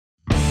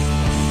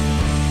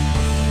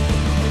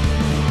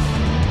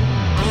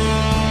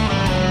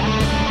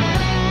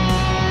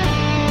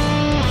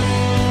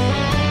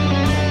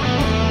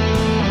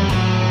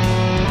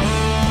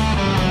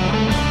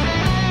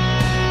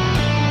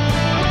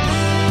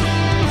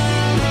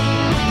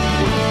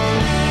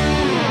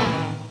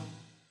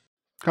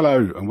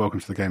Hello and welcome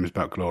to the Game is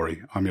About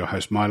Glory. I'm your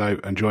host Milo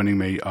and joining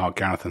me are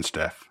Gareth and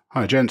Steph.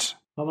 Hi gents.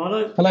 Hi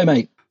Milo. Hello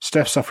mate.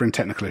 Steph's suffering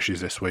technical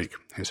issues this week.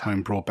 His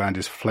home broadband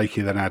is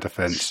flakier than our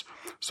defence,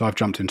 so I've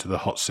jumped into the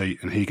hot seat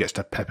and he gets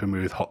to pepper me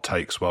with hot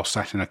takes while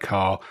sat in a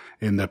car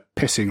in the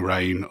pissing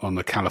rain on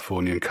the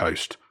Californian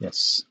coast.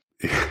 Yes.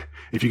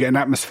 If you get an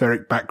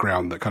atmospheric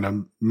background that kind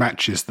of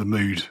matches the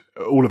mood,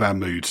 all of our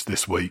moods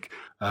this week,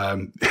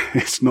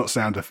 it's not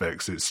sound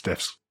effects, it's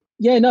Steph's.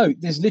 Yeah, no,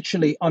 there's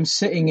literally, I'm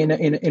sitting in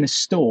a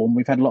storm.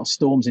 We've had a lot of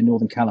storms in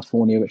Northern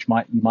California, which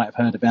you might have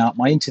heard about.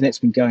 My internet's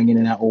been going in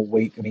and out all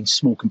week. I mean,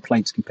 small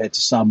complaints compared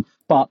to some,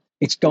 but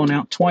it's gone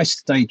out twice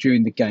today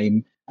during the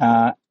game.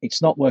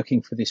 It's not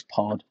working for this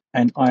pod,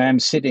 and I am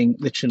sitting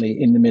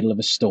literally in the middle of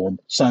a storm.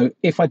 So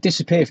if I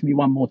disappear from you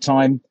one more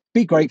time,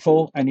 be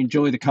grateful and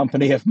enjoy the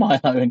company of Milo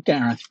and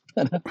Gareth.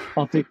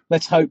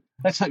 Let's hope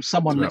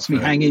someone lets me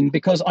hang in,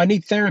 because I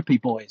need therapy,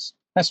 boys.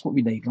 That's what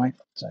we need, right?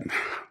 So.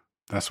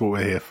 That's what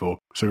we're here for.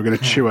 So we're going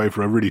to chew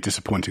over a really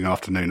disappointing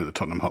afternoon at the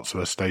Tottenham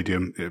Hotspur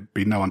Stadium. It'd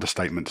be no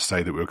understatement to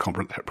say that we were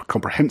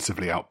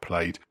comprehensively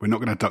outplayed. We're not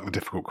going to duck the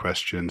difficult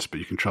questions,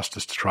 but you can trust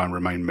us to try and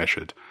remain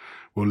measured.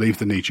 We'll leave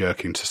the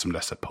knee-jerking to some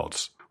lesser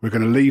pods. We're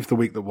going to leave the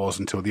week that was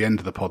until the end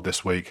of the pod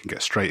this week and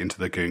get straight into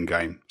the Goon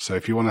game. So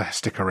if you want to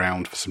stick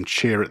around for some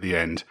cheer at the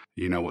end,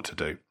 you know what to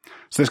do.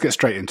 So let's get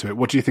straight into it.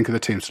 What do you think of the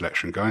team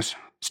selection, guys?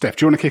 Steph,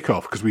 do you want to kick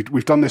off? Because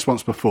we've done this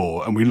once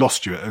before and we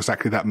lost you at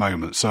exactly that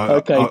moment. So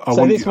okay. I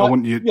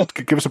want you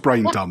to give us a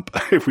brain dump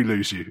if we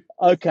lose you.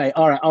 Okay,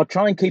 all right. I'll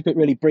try and keep it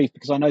really brief,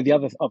 because I know the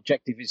other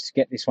objective is to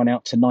get this one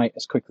out tonight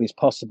as quickly as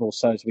possible,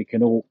 so as we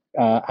can all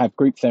have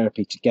group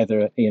therapy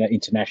together,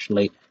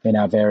 internationally in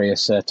our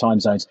various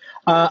time zones.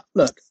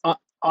 Look,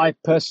 I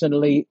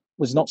personally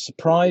was not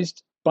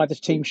surprised by the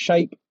team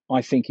shape.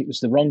 I think it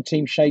was the wrong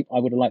team shape. I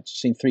would have liked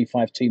to have seen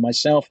 3-5-2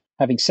 myself.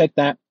 Having said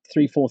that,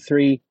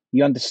 3-4-3,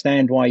 you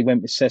understand why he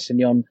went with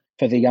Sessegnon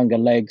for the younger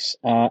legs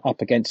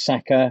up against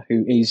Saka,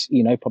 who is,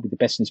 probably the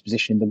best in his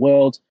position in the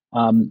world.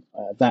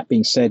 That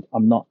being said,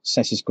 I'm not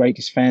Sess's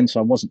greatest fan, so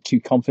I wasn't too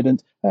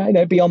confident.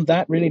 Beyond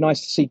that, really nice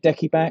to see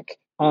Decky back.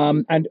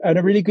 And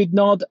a really good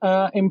nod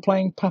in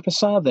playing Papa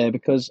Sarr there,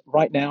 because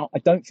right now I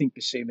don't think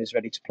Basuma is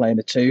ready to play in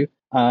a two.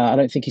 I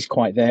don't think he's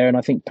quite there, and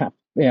I think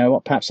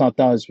what Papa Sarr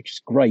does, which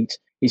is great,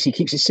 is he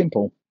keeps it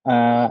simple,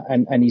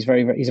 and he's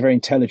he's a very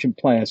intelligent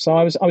player. So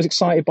I was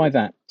excited by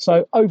that.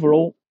 So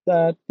overall,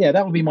 that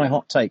would be my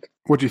hot take.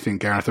 What do you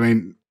think, Gareth? I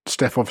mean,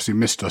 Steph obviously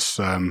missed us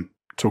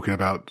talking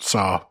about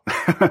Sarr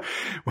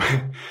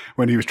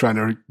when he was trying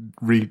to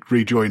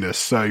rejoin us.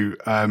 So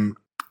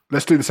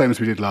let's do the same as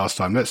we did last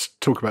time. Let's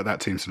talk about that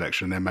team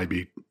selection, and then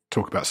maybe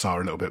talk about Sarr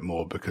a little bit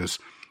more, because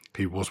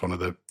he was one of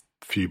the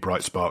few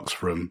bright sparks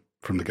from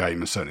the game,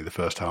 and certainly the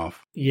first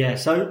half. Yeah,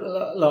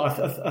 so look,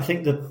 I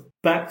think the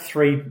back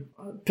three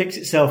picks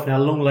itself now.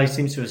 Longley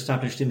seems to have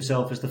established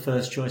himself as the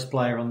first choice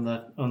player on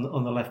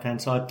the left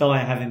hand side.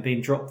 Dyer, having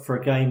been dropped for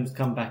a game,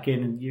 come back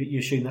in, and you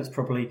assume that's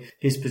probably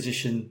his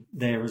position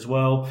there as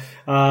well.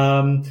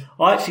 I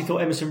actually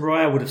thought Emerson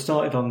Royale would have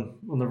started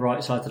on the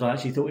right side today. I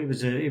actually thought it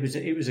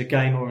was a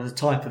game, or a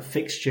type of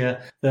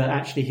fixture that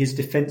actually his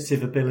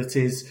defensive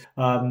abilities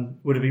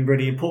would have been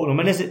really important.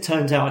 I mean, as it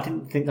turns out, I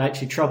didn't think they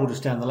actually troubled us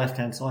down the left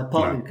hand side,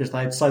 partly because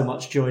they had so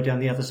much joy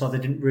down the other side. They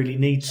didn't really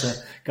need to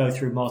go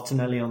through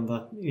Martinelli on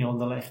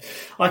the left.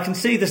 I can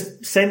see the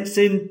sense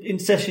in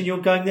session you're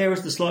going there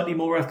as the slightly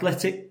more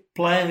athletic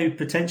player who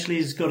potentially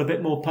has got a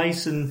bit more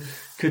pace and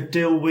could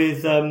deal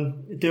with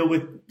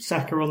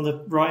Saka on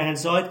the right hand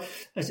side.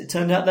 As it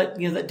turned out, that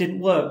that didn't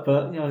work,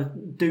 but I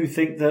do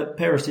think that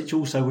Perisic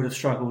also would have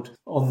struggled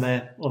on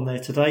there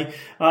today.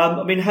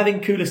 I mean, having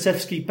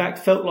Kulusevski back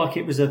felt like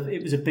it was a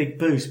big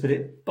boost, but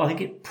I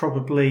think it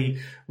probably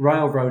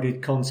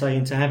railroaded Conte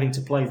into having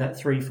to play that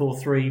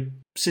 3-4-3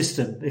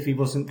 system if he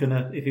wasn't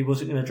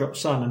gonna drop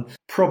Son, and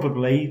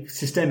probably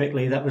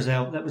systemically that was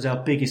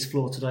our biggest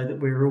flaw today, that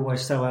we were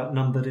always so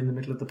outnumbered in the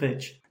middle of the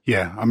pitch.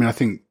 Yeah, I mean, I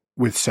think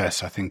with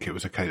Sess, I think it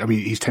was a case. I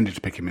mean, he's tended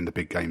to pick him in the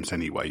big games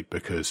anyway,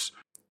 because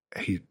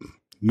he's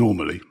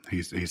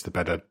the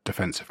better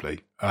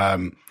defensively.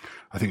 I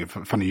think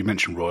it's funny you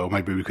mentioned Royal.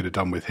 Maybe we could have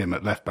done with him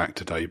at left back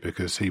today,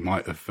 because he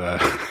might have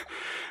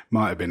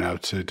been able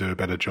to do a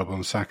better job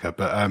on Saka.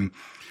 But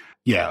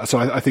yeah, so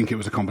I think it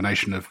was a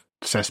combination of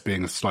Sess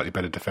being a slightly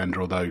better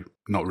defender, although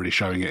not really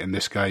showing it in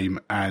this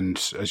game,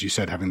 and as you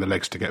said, having the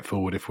legs to get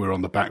forward. If we're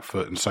on the back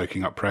foot and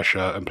soaking up pressure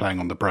and playing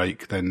on the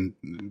break, then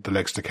the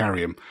legs to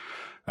carry him.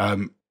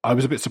 I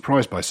was a bit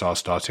surprised by Sarr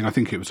starting. I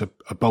think it was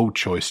a bold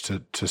choice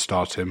to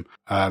start him.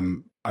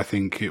 I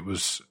think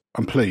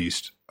I'm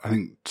pleased. I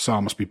think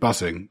Sarr must be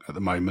buzzing at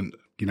the moment.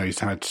 He's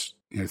had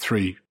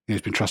three.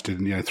 He's been trusted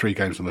in 3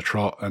 games on the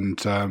trot, and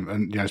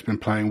he's been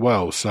playing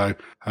well. So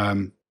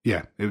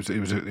yeah, it was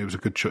a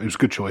good choice. It was a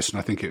good choice, and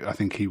I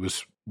think he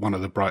was one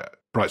of the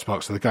bright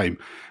sparks of the game.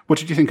 What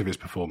did you think of his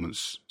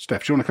performance,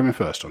 Steph? Do you want to come in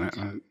first on it?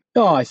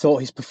 I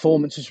thought his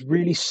performance was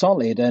really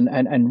solid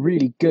and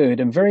really good,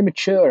 and very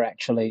mature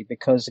actually,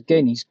 because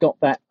again he's got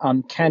that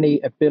uncanny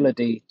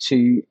ability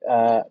to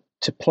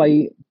to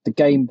play the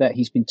game that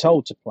he's been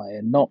told to play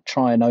and not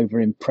try and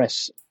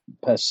over-impress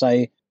per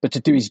se, but to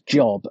do his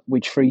job,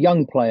 which for a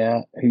young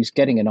player who's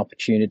getting an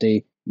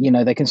opportunity,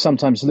 they can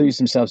sometimes lose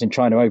themselves in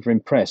trying to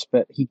over-impress.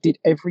 But he did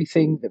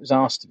everything that was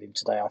asked of him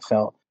today, I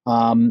felt.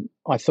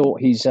 I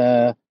thought his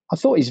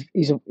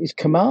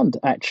command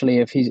actually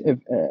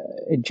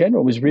in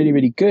general was really,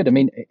 really good. I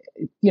mean,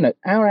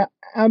 our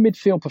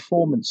midfield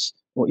performance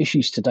or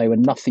issues today were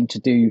nothing to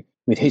do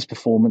with his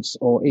performance,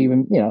 or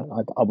even,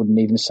 I wouldn't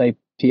even say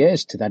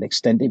Pierre's to that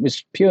extent. It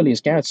was purely, as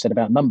Gareth said,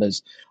 about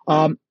numbers.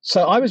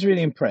 So I was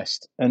really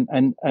impressed,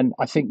 and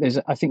I think there's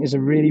a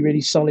really,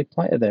 really solid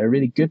player there, a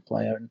really good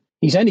player, and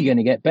he's only going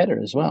to get better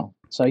as well.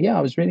 So yeah,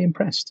 I was really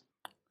impressed.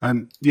 I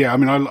mean,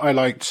 I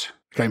liked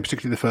the game,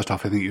 particularly the first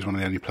half. I think he was one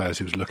of the only players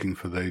who was looking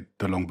for the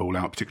long ball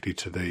out, particularly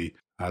to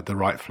the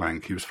right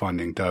flank. He was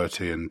finding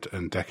Doherty and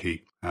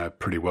Decky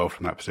pretty well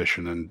from that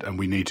position, and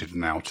we needed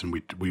an out,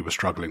 and we were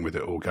struggling with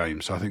it all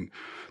game. So I think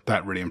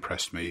that really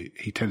impressed me.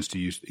 He tends to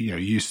use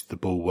the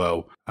ball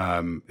well.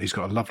 He's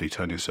got a lovely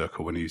turning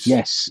circle when he's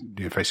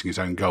facing his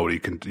own goal. He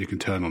can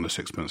turn on the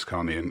sixpence,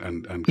 can't he?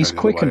 And he's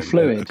quick and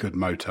fluid. A good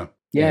motor.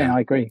 Yeah, I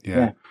agree.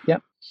 Yeah.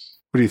 What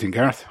do you think,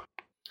 Gareth?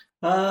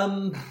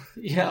 I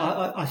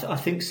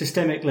think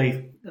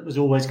systemically that was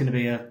always going to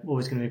be a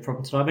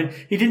problem tonight. I mean,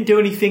 he didn't do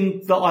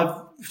anything that I've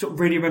sort of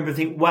really remember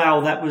thinking,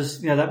 wow, that was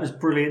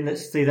brilliant.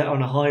 Let's see that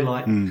on a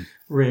highlight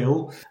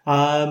reel.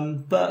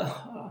 But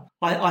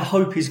I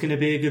hope he's going to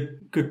be a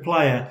good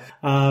player.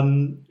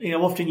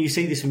 Often you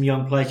see this from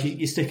young players.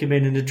 You stick them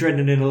in, and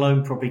adrenaline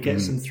alone probably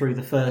gets them through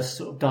the first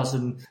sort of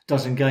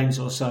dozen games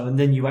or so, and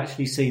then you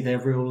actually see their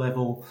real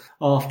level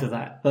after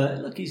that. But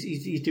look,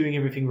 he's doing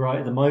everything right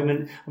at the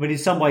moment. I mean, in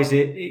some ways,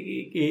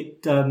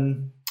 it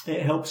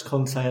helps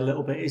Conte a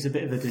little bit. It's a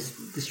bit of a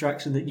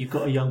distraction that you've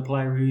got a young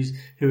player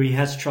who he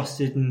has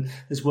trusted and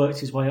has worked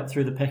his way up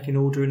through the pecking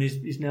order and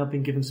is now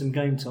been given some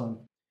game time.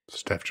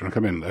 Steph, do you want to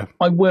come in there?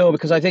 I will,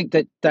 because I think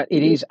that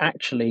it is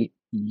actually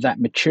that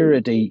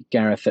maturity,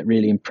 Gareth, that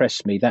really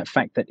impressed me. That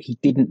fact that he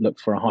didn't look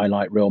for a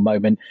highlight reel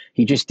moment.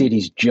 He just did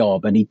his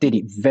job, and he did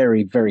it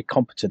very, very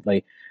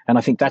competently. And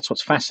I think that's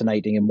what's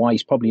fascinating, and why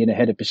he's probably in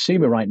ahead of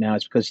Bissouma right now,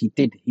 is because he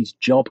did his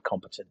job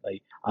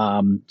competently. I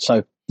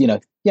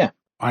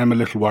am a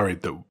little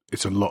worried that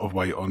it's a lot of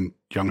weight on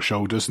young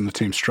shoulders, and the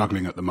team's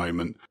struggling at the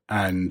moment.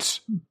 And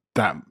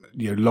that,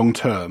 long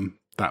term,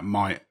 that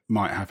might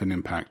have an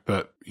impact.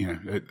 But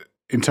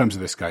in terms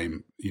of this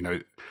game,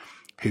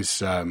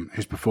 his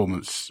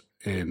performance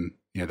in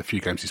the few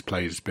games he's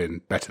played has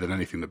been better than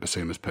anything that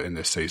Bissouma's put in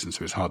this season.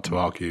 So it's hard to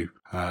argue,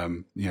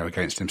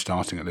 against him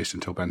starting, at least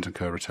until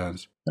Bentancur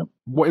returns. Yep.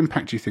 What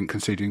impact do you think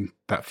conceding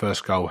that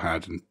first goal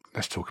had? And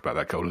let's talk about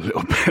that goal a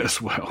little bit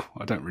as well.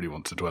 I don't really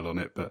want to dwell on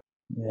it, but.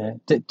 Yeah.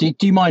 Do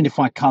you mind if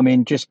I come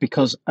in, just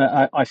because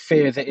I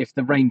fear that if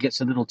the rain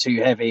gets a little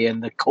too heavy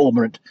and the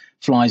cormorant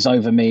flies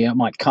over me, it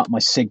might cut my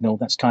signal.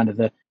 That's kind of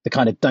the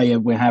kind of day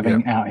we're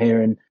having out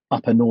here in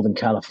upper Northern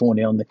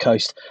California on the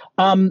coast.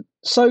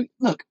 So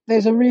look,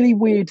 there's a really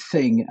weird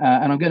thing,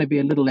 and I'm going to be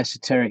a little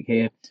esoteric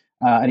here,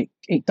 and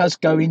it does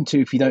go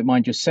into, if you don't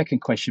mind, your second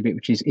question a bit,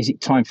 which is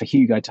it time for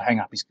Hugo to hang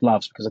up his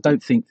gloves? Because I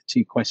think the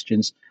two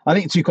questions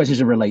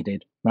are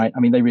related, right? I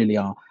mean, they really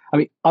are. I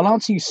mean, I'll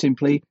answer you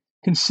simply.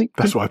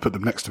 That's why I put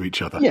them next to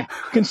each other. Yeah,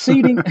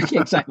 conceding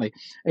exactly.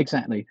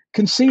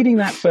 Conceding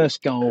that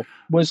first goal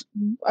was,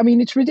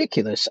 it's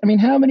ridiculous. I mean,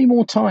 how many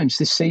more times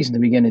this season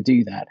are we going to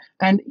do that?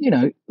 And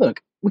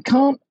look, we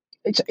can't.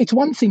 It's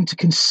one thing to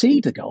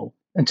concede a goal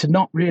and to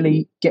not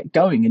really get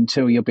going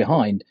until you're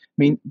behind. I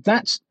mean,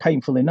 that's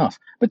painful enough.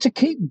 But to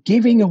keep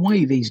giving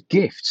away these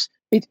gifts,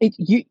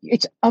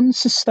 it's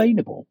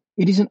unsustainable.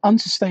 It is an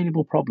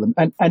unsustainable problem.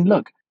 And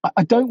look,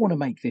 I don't want to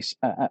make this.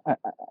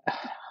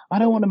 I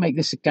don't want to make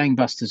this a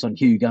gangbusters on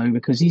Hugo,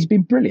 because he's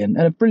been brilliant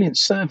and a brilliant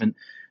servant.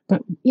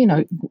 But,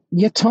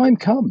 your time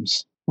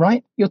comes,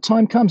 right? Your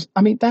time comes.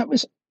 I mean, that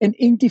was an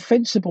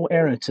indefensible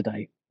error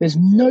today. There's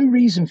no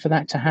reason for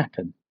that to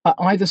happen.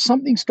 Either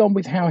something's gone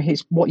with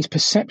what his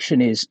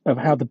perception is of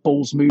how the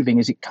ball's moving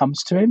as it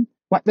comes to him.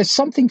 Like, there's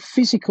something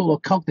physical or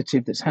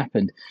cognitive that's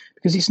happened,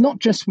 because it's not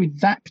just with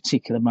that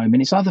particular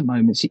moment, it's other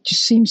moments. It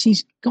just seems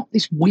he's got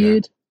this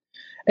weird... Yeah.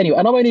 Anyway,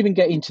 and I won't even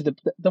get into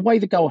the way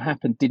the goal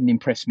happened. Didn't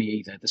impress me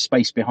either. The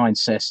space behind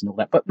Cess and all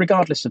that. But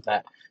regardless of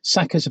that,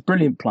 Saka's a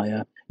brilliant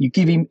player. You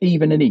give him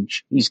even an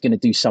inch, he's going to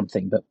do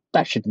something. But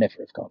that should never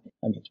have gone.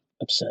 I mean, it's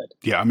absurd.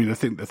 Yeah, I mean, I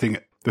think the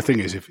thing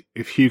is,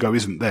 if Hugo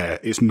isn't there,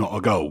 it's not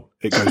a goal.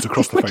 It goes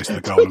across the face of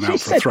the goal and out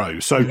for a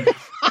throw. So,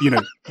 Yeah.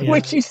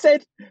 Which he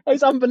said, it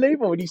was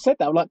unbelievable when he said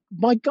that. I'm like,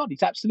 my God,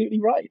 he's absolutely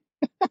right.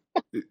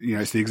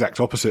 It's the exact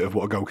opposite of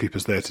what a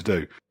goalkeeper's there to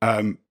do.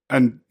 And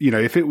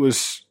if it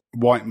was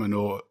Whiteman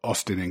or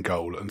Austin in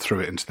goal and threw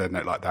it into their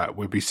net like that,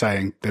 we'd be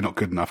saying they're not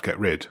good enough, get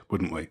rid,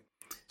 wouldn't we?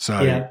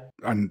 So,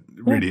 and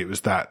really it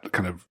was that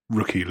kind of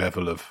rookie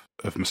level of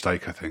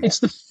mistake, I think. It's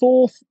the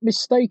fourth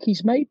mistake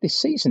he's made this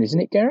season,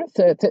 isn't it, Gareth?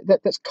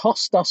 That's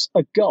cost us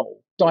a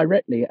goal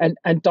directly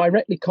and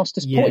directly cost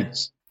us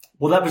points.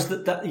 Well, that was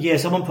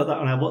someone put that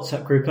on our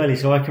WhatsApp group earlier,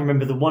 so I can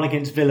remember the one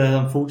against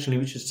Villa, unfortunately,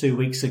 which was 2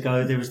 weeks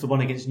ago. There was the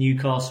one against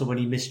Newcastle when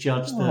he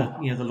misjudged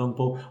the long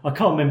ball. I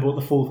can't remember what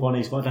the fourth one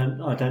is, but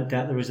I don't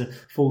doubt there is a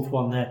fourth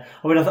one there.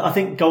 I mean, I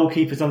think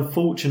goalkeepers,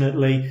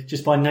 unfortunately,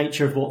 just by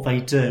nature of what they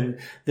do,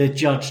 they're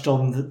judged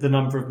on the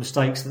number of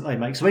mistakes that they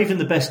make. So even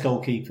the best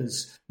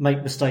goalkeepers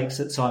make mistakes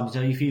at times.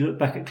 You know, if you look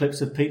back at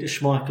clips of Peter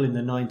Schmeichel in the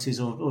 90s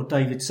or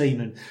David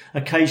Seaman,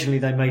 occasionally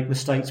they made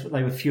mistakes, but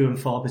they were few and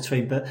far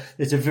between. But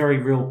there's a very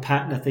real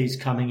pattern of these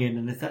coming in,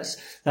 and if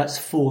that's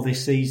for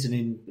this season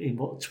in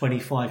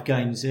 25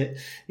 games,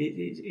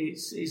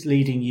 it's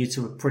leading you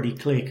to a pretty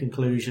clear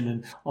conclusion.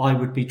 And I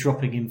would be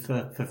dropping him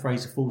for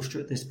Fraser Forster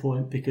at this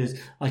point, because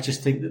I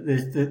just think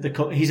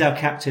that he's our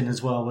captain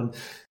as well, and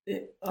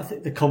I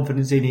think the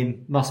confidence in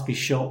him must be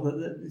shot. That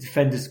the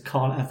defenders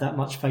can't have that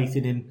much faith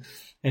in him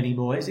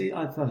anymore. I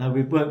don't know,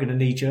 we weren't going to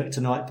knee-jerk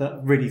tonight, but I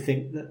really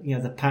think that, you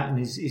know, the pattern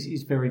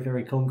is very,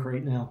 very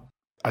concrete now.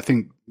 I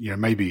think, you know,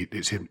 maybe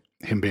it's him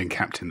being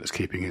captain that's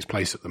keeping his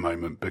place at the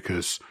moment,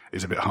 because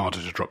it's a bit harder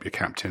to drop your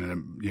captain,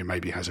 and, you know,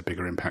 maybe has a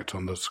bigger impact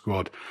on the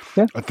squad.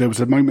 Yeah. There was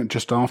a moment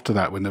just after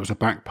that when there was a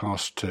back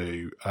pass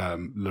to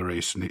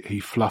Lloris, and he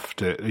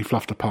fluffed it. He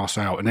fluffed a pass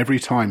out, and every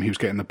time he was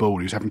getting the ball,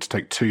 he was having to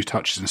take 2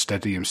 touches and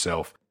steady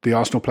himself. The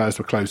Arsenal players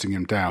were closing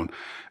him down,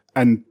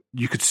 and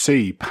you could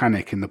see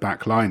panic in the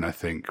back line, I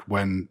think,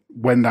 when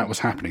that was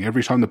happening.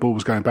 Every time the ball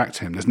was going back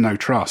to him, there's no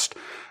trust.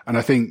 And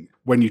I think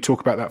when you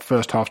talk about that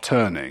first half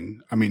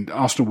turning, I mean,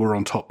 Arsenal were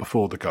on top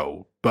before the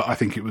goal, but I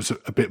think it was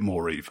a bit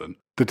more even.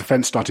 The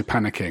defence started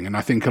panicking, and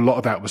I think a lot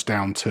of that was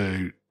down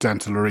to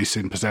Lloris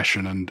in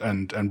possession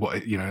and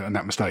what, you know, and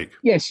that mistake.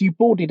 Yes, you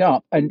boarded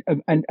up, and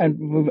I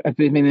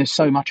mean, there's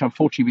so much,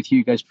 unfortunately, with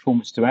Hugo's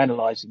performance to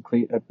analyse,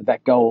 including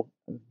that goal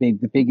being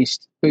the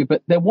biggest.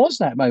 But there was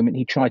that moment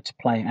he tried to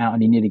play it out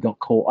and he nearly got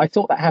caught. I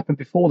thought that happened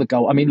before the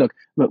goal. I mean, look,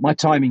 my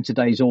timing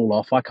today is all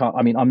off.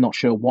 I'm not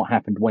sure what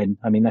happened when.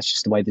 I mean, that's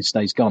just the way this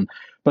day's gone.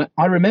 But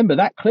I remember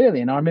that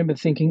clearly, and I remember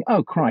thinking,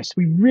 oh, Christ,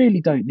 we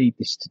really don't need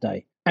this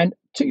today. And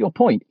to your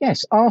point,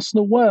 yes,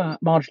 Arsenal were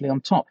marginally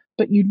on top,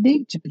 but you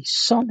need to be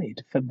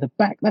solid from the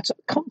back. That's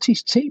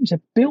Conte's teams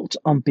are built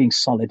on being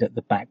solid at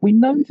the back. We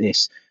know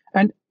this.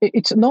 And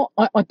it's not,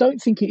 I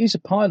don't think it is a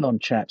pile-on,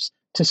 chaps,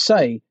 to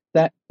say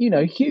that, you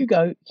know,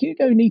 Hugo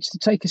needs to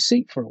take a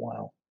seat for a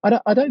while.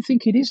 I don't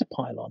think it is a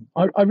pile-on.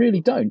 I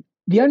really don't.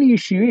 The only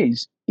issue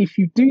is, if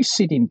you do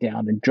sit him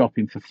down and drop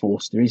him for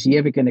Forster, is he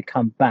ever going to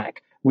come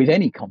back with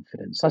any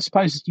confidence? I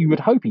suppose you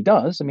would hope he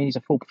does. I mean, he's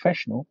a full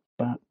professional,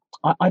 but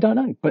I don't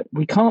know. But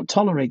we can't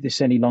tolerate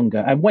this any longer.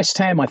 And West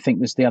Ham, I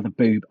think, was the other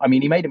boob. I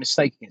mean, he made a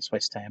mistake against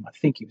West Ham. I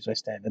think it was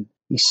West Ham. And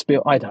he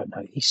spilled, I don't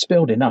know. He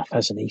spilled enough,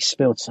 hasn't he? He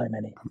spilled so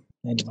many.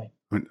 Anyway.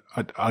 I mean,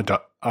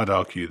 I'd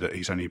argue that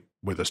he's only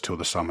with us till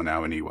the summer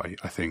now anyway.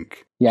 I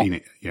think we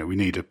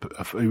need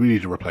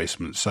a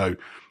replacement. So,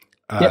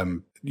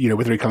 you know,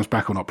 whether he comes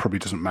back or not probably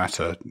doesn't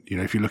matter. You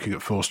know, if you're looking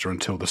at Forster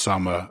until the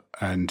summer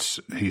and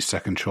he's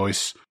second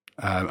choice,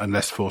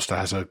 unless Forster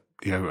has a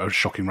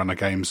shocking run of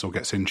games or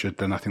gets injured,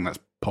 then I think that's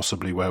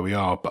possibly where we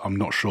are. But I'm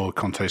not sure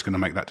Conte's going to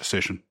make that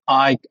decision.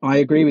 I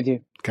agree with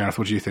you. Gareth,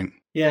 what do you think?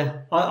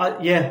 Yeah,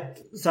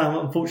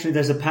 So unfortunately,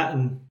 there's a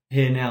pattern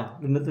here now.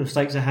 The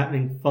mistakes are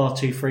happening far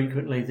too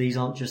frequently. These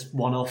aren't just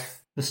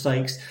one-off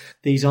mistakes.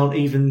 These aren't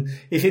even,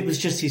 if it was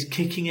just his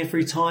kicking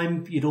every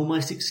time, you'd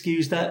almost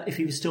excuse that if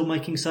he was still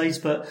making saves.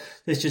 But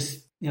there's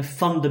just, you know,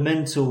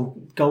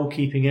 fundamental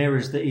goalkeeping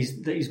errors that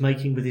he's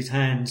making with his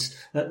hands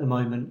at the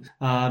moment.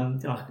 I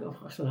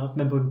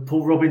remember when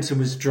Paul Robinson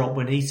was dropped,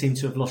 when he seemed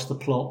to have lost the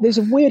plot. There's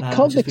a weird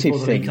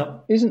cognitive thing,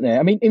 isn't there?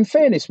 I mean, in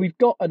fairness, we've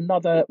got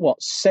another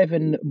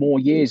 7 more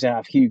years out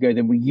of Hugo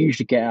than we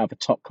usually get out of a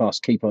top class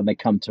keeper when they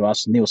come to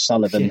us. Neil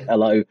Sullivan,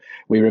 hello,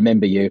 we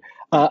remember you.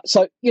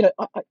 So, you know,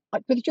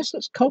 but it just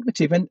looks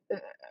cognitive. And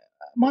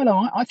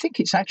Milo, I think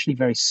it's actually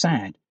very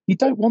sad. You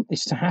don't want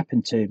this to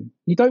happen to him.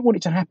 You don't want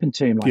it to happen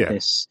to him like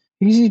this.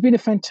 He's been a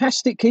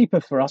fantastic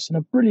keeper for us and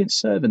a brilliant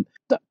servant.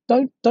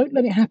 Don't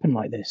let it happen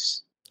like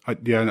this. I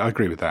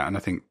agree with that. And I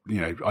think,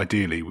 you know,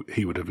 ideally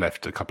he would have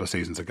left a couple of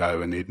seasons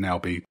ago, and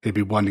he'd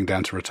be winding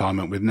down to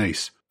retirement with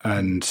Nice.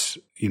 And,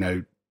 you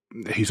know,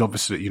 he's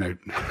obviously, you know,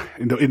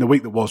 in the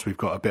week that was, we've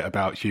got a bit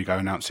about Hugo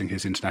announcing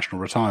his international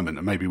retirement,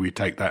 and maybe we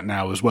take that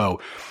now as well.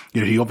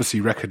 You know, he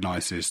obviously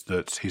recognises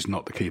that he's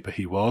not the keeper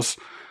he was,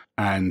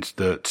 and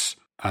that,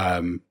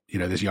 you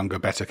know, there's younger,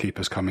 better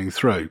keepers coming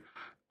through.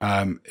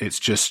 It's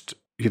just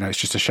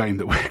a shame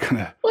that we're going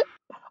to...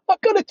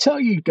 I've got to tell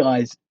you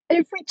guys,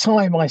 every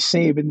time I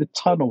see him in the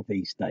tunnel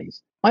these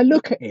days, I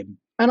look at him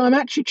and I'm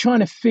actually trying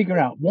to figure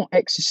out what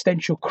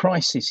existential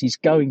crisis he's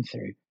going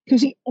through,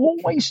 because he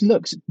always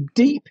looks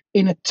deep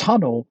in a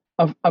tunnel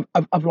of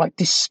like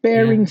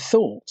despairing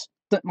thought.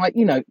 That, like,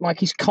 you know, like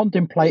he's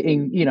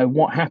contemplating, you know,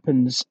 what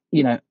happens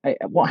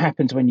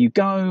when you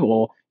go,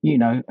 or, you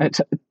know,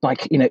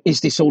 like, you know,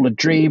 is this all a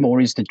dream,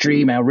 or is the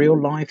dream our real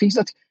life? He's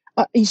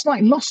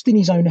like lost in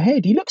his own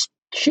head. He looks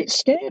shit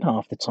scared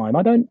half the time.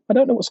 I don't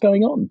know what's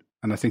going on.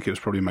 And I think it was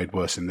probably made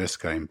worse in this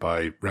game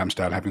by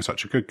Ramsdale having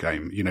such a good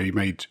game. You know,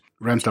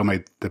 Ramsdale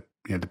made the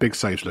the big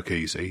saves look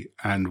easy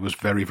and was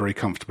very, very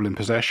comfortable in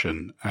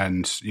possession.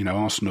 And,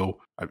 Arsenal,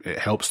 it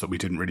helps that we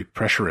didn't really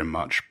pressure him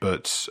much,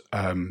 but,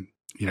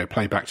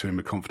 play back to him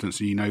with confidence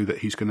and you know that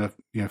he's going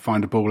to,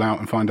 find a ball out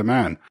and find a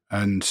man.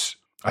 And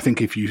I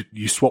think if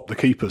you swap the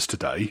keepers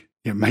today,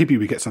 maybe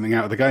we get something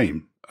out of the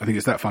game. I think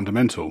it's that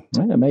fundamental.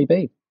 Yeah,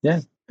 maybe.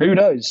 Yeah. Who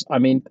knows? I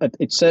mean,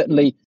 it's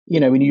certainly,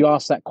 when you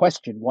ask that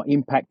question, what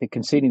impact did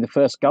conceding the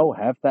first goal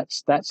have?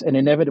 That's an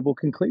inevitable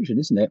conclusion,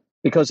 isn't it?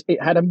 Because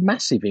it had a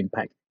massive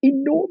impact,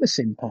 enormous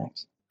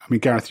impact. I mean,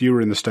 Gareth, you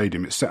were in the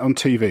stadium. On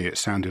TV, it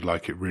sounded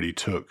like it really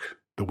took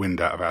the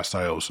wind out of our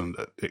sails and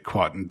it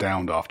quietened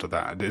down after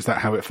that. Is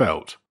that how it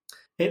felt?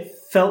 It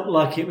felt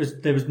like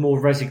there was more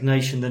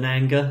resignation than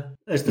anger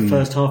as the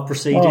first half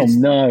proceeded. Oh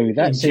no,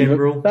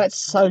 that's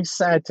so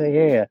sad to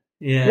hear.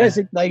 Yeah.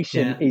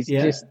 Resignation is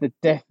just the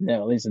death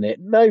knell, isn't it?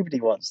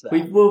 Nobody wants that.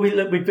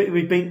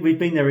 We've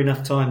been there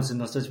enough times,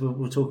 and I suppose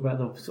we'll talk about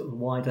the sort of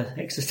wider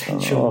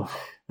existential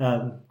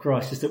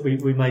crisis that we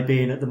may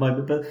be in at the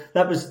moment. But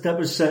that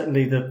was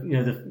certainly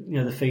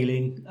the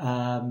feeling.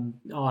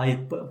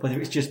 Whether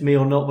it's just me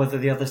or not, whether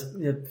the other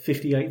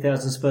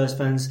 58,000 Spurs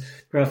fans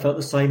felt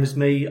the same as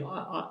me,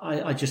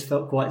 I just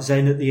felt quite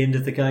zen at the end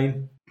of the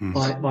game.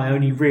 My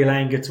only real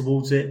anger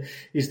towards it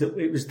is that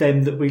it was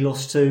them that we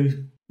lost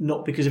to.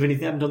 Not because of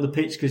anything that happened on the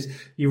pitch, because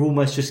you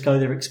almost just go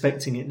there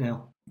expecting it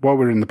now. While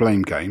we're in the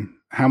blame game,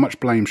 how much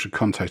blame should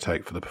Conte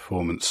take for the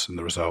performance and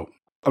the result?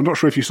 I'm not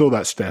sure if you saw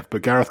that, Steph,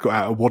 but Gareth got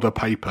out a wad of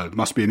paper. It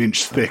must be an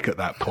inch thick at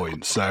that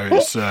point. So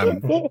it's...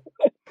 Oh,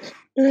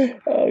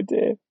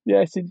 dear.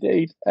 Yes,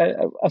 indeed.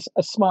 A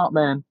smart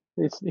man.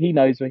 He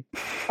knows me.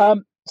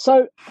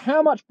 So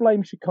how much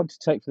blame should Conte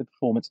take for the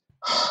performance?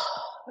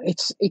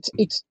 It's.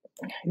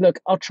 Look,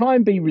 I'll try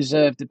and be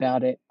reserved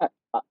about it.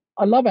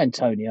 I love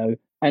Antonio.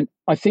 And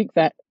I think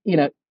that,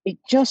 it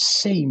just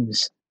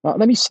seems.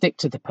 Let me stick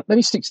to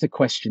the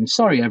question.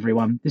 Sorry,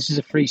 everyone. This is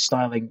a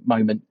freestyling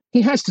moment.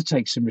 He has to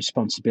take some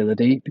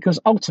responsibility because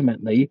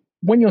ultimately,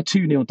 when you're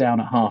 2-0 down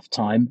at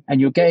half-time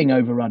and you're getting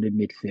overrun in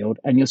midfield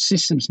and your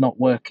system's not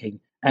working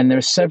and there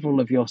are several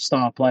of your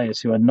star players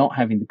who are not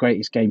having the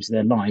greatest games of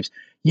their lives,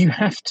 you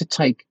have to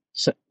take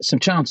some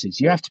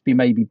chances. You have to be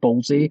maybe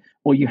ballsy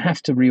or you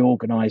have to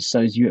reorganise so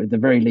as you at the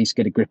very least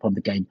get a grip on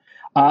the game.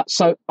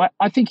 So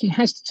I think he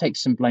has to take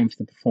some blame for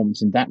the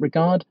performance in that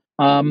regard.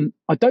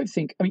 I don't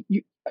think,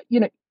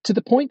 to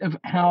the point of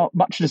how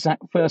much does that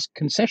first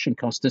concession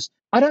cost us,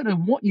 I don't know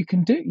what you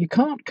can do. You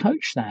can't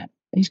coach that.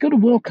 He's got a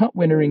World Cup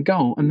winner in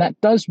goal, and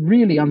that does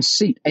really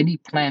unseat any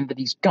plan that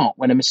he's got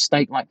when a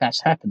mistake like that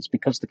happens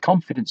because the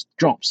confidence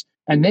drops.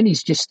 And then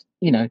he's just,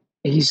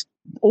 he's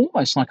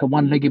almost like a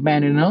one-legged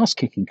man in an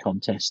arse-kicking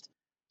contest.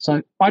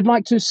 So I'd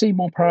like to see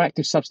more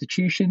proactive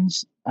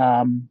substitutions.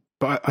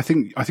 But I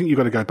think you've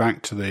got to go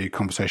back to the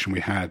conversation we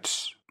had,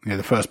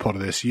 the first part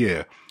of this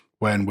year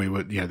when we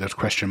were, there's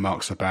question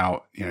marks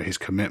about, his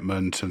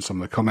commitment and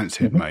some of the comments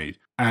he'd made.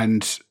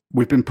 And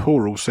we've been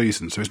poor all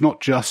season. So it's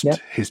not just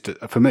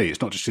for me,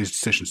 it's not just his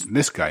decisions in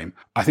this game.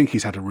 I think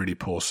he's had a really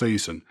poor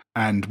season.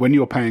 And when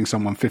you're paying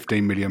someone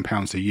 £15 million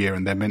a year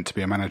and they're meant to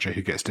be a manager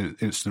who gets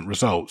instant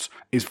results,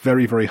 it's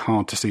very, very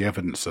hard to see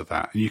evidence of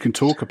that. And you can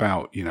talk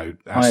about,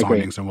 our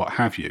signings and what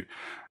have you.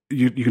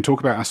 You can talk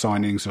about our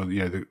signings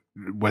or,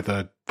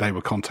 whether they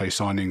were Conte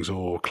signings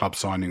or club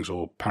signings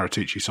or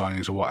Paratici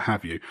signings or what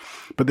have you.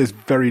 But there's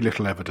very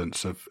little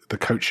evidence of the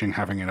coaching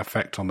having an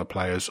effect on the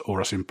players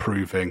or us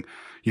improving.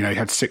 He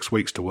had 6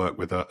 weeks to work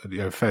with a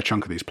fair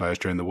chunk of these players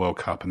during the World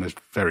Cup, and there's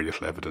very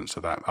little evidence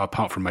of that,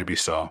 apart from maybe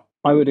Sarr.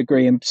 I would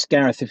agree. And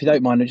Gareth, if you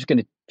don't mind, I'm just going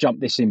to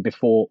jump this in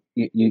before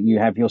you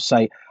have your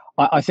say.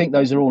 I think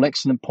those are all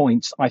excellent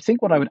points. I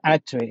think what I would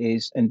add to it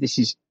is, and this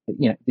is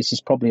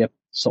probably a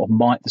sort of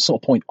the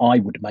sort of point I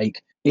would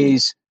make,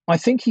 is I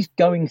think he's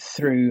going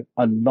through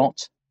a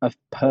lot of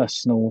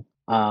personal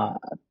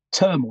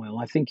turmoil.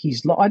 I think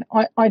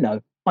I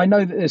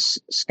know that there's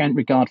scant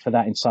regard for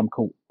that in some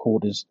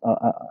quarters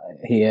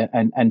here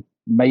and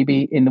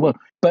maybe in the world,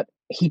 but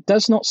he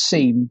does not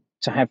seem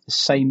to have the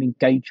same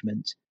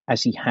engagement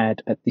as he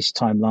had at this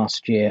time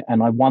last year.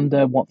 And I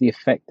wonder what the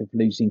effect of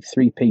losing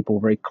 3 people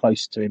very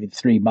close to him in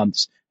 3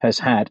 months has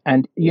had.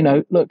 And,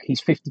 look, he's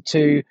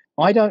 52.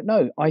 I don't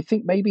know. I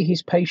think maybe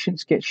his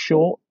patience gets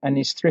short and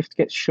his thrift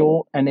gets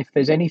short. And if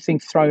there's anything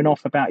thrown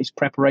off about his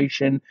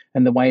preparation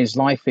and the way his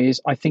life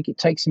is, I think it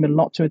takes him a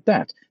lot to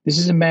adapt. This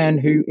is a man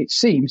who, it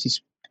seems,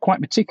 is quite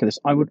meticulous.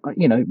 I would,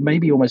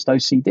 maybe almost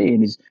OCD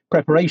in his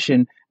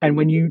preparation. And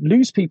when you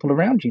lose people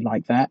around you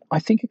like that, I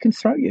think it can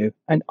throw you.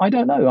 And I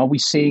don't know, are we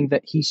seeing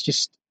that he's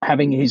just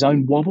having his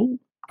own wobble?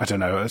 I don't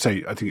know. I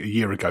think a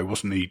year ago,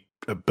 wasn't he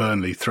at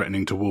Burnley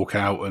threatening to walk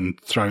out and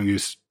throwing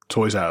his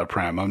toys out of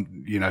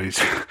pram?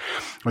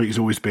 He's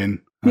always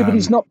been. Yeah, but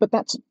he's not. But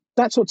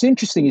that's what's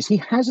interesting is he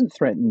hasn't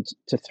threatened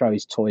to throw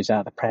his toys out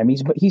of the pram.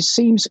 But he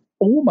seems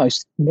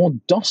almost more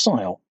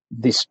docile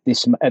this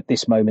at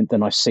this moment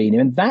than I've seen him,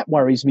 and that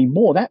worries me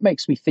more. That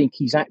makes me think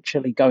he's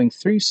actually going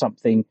through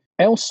something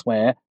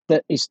elsewhere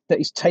that is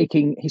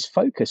taking his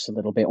focus a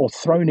little bit or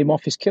thrown him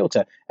off his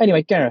kilter.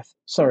 Anyway, Gareth,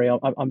 sorry,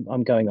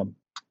 I'm going on.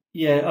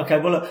 Yeah, okay.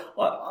 Well, look,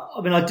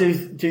 I mean, I do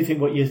think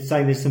what you're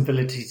saying, there's some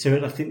validity to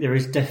it. I think there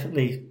is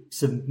definitely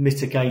some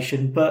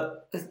mitigation.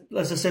 But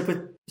as I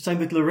said, same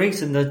with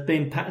Lloris, and there's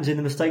been patterns in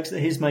the mistakes that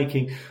he's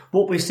making.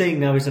 What we're seeing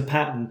now is a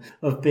pattern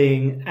of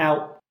being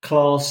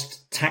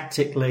outclassed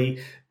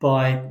tactically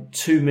by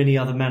too many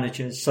other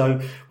managers.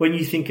 So when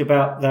you think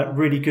about that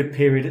really good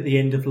period at the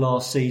end of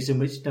last season,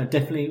 which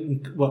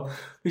definitely,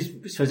 which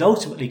I suppose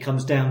ultimately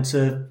comes down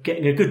to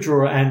getting a good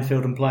draw at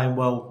Anfield and playing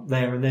well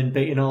there, and then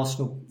beating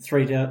Arsenal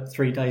 3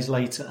 days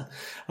later.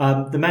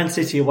 The Man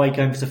City away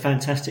game was a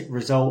fantastic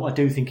result. I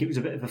do think it was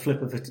a bit of a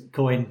flip of the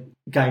coin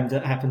game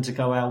that happened to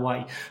go our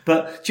way.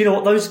 But do you know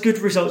what? Those good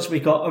results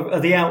we got are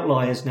the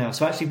outliers now.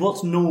 So actually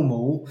what's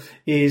normal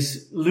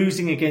is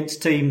losing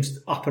against teams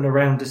up and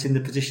around us in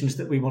the positions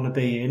that we want to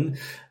be in,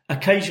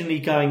 occasionally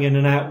going in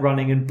and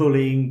outrunning and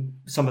bullying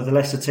some of the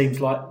lesser teams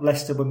like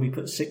Leicester when we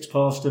put 6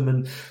 past them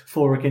and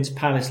 4 against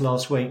Palace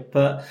last week.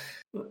 But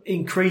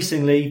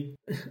increasingly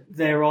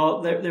there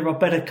are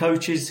better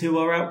coaches who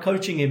are out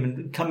coaching him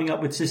and coming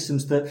up with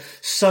systems that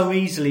so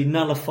easily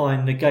nullify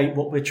and negate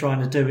what we're trying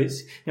to do.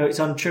 It's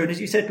untrue. And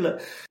as you said,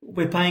 look,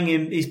 we're paying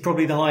him. He's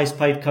probably the highest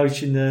paid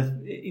coach in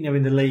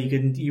the league,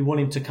 and you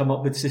want him to come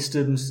up with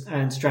systems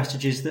and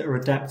strategies that are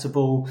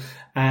adaptable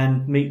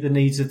and meet the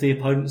needs of the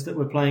opponents that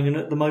we're playing. And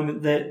at the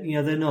moment,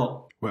 they're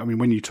not. Well, I mean,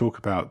 when you talk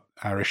about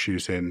our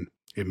issues in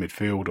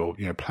midfield or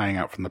playing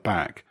out from the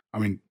back, I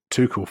mean,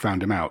 Tuchel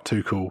found him out.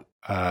 Tuchel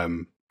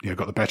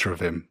got the better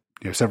of him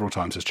several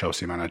times as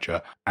Chelsea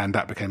manager, and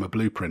that became a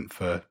blueprint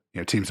for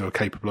teams that are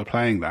capable of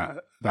playing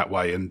that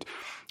way. And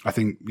I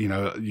think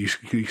you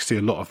see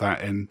a lot of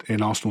that in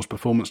Arsenal's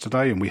performance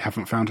today, and we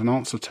haven't found an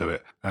answer to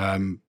it.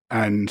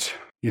 It's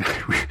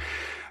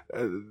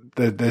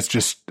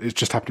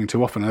just happening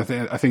too often.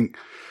 I think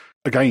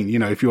again,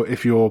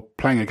 if you're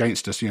playing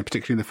against us,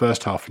 particularly in the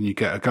first half, and you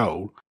get a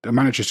goal, the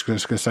manager's just going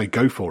to say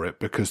go for it,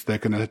 because they're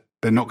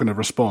not going to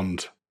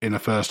respond in the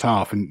first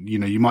half, and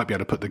you might be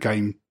able to put the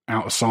game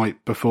out of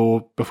sight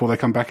before they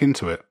come back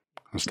into it.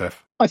 And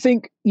Steph, I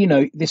think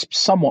this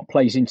somewhat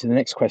plays into the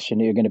next question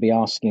that you're going to be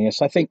asking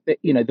us. I think that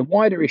the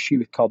wider issue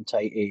with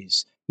Conte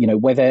is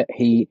whether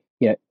he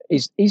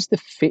is the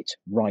fit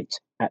right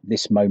at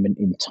this moment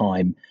in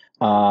time.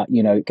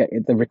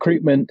 The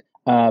recruitment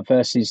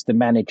versus the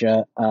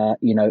manager,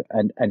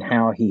 and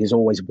how he has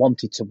always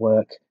wanted to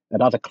work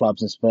at other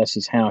clubs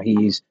versus how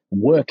he is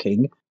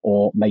working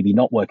or maybe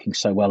not working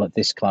so well at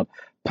this club.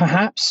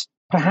 Perhaps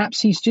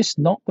he's just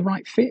not the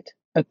right fit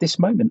at this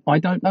moment. I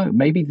don't know.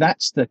 Maybe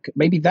that's the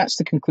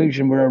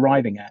conclusion we're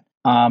arriving at.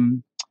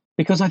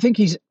 Because I think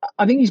he's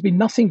been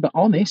nothing but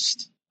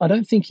honest. I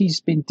don't think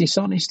he's been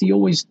dishonest. He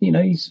always, he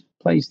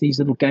plays these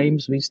little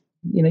games. He's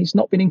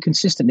not been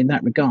inconsistent in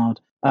that regard.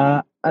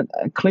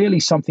 Clearly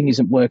something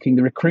isn't working.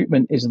 The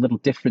recruitment is a little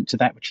different to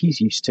that which he's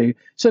used to.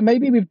 So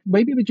maybe we're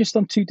just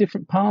on 2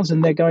 different paths,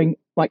 and they're going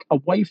like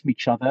away from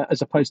each other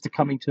as opposed to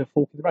coming to a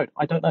fork in the road.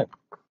 I don't know.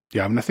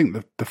 Yeah, I mean, I think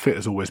the fit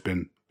has always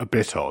been a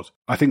bit odd.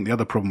 I think the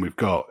other problem we've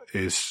got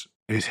is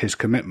his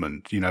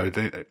commitment.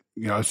 I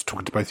was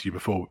talking to both of you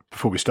before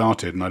we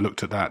started, and I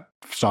looked at that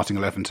starting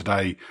 11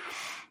 today.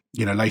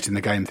 Late in the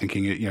game,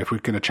 thinking, if we're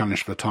going to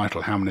challenge for the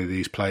title, how many of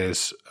these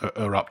players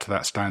are up to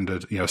that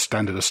standard?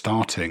 Standard of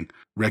starting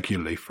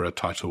regularly for a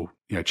title,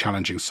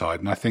 challenging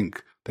side. And I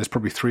think there's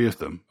probably 3 of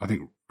them. I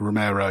think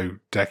Romero,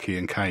 Decky,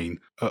 and Kane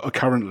are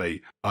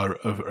currently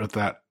of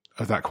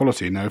that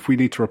quality. Now, if we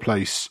need to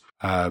replace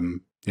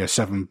 7,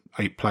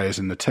 8 players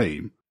in the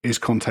team, is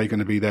Conte going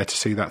to be there to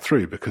see that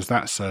through? Because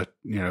that's a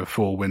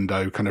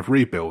 4-window kind of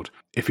rebuild.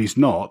 If he's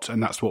not,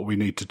 and that's what we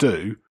need to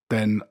do,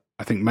 then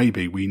I think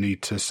maybe we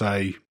need to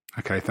say,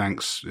 okay,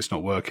 thanks, it's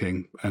not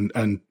working, and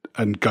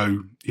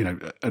go,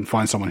 and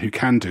find someone who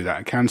can do that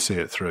and can see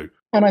it through.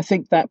 And I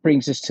think that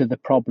brings us to the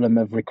problem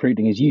of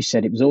recruiting. As you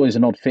said, it was always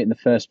an odd fit in the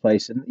first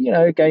place. And,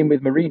 again,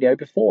 with Mourinho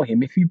before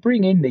him, if you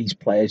bring in these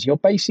players, you're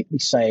basically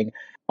saying,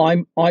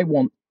 I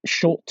want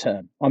short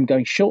term. I'm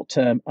going short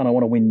term, and I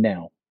want to win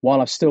now.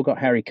 While I've still got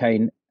Harry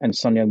Kane and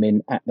Son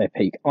Heung-min at their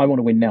peak, I want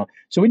to win now.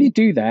 So when you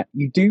do that,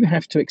 you do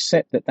have to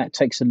accept that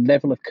takes a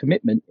level of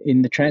commitment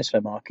in the transfer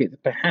market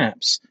that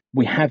perhaps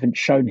we haven't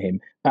shown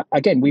him.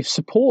 Again, we've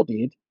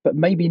supported, but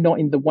maybe not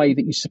in the way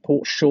that you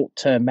support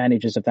short-term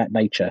managers of that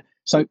nature.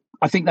 So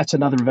I think that's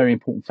another very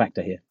important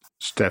factor here.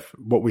 Steph,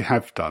 what we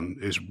have done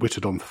is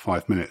wittered on for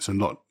 5 minutes and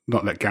not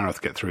let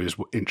Gareth get through his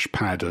inch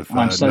pad of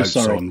notes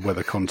on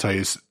whether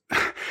Conte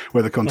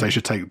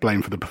should take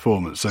blame for the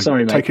performance. So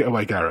sorry, take it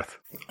away, Gareth.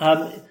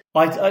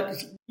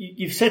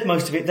 You've said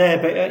most of it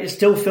there, but it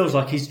still feels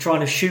like he's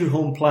trying to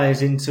shoehorn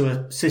players into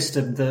a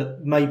system that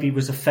maybe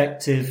was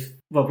effective.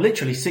 Well,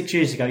 literally 6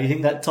 years ago. You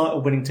think that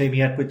title-winning team he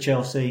had with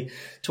Chelsea,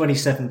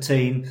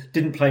 2017,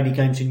 didn't play any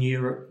games in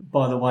Europe,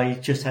 by the way,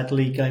 just had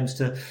league games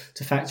to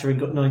factor in,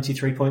 got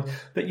 93 points.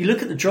 But you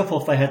look at the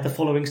drop-off they had the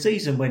following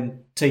season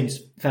when teams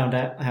found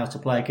out how to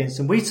play against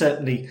them. We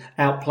certainly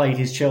outplayed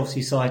his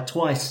Chelsea side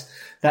twice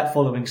that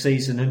following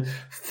season. And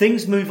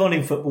things move on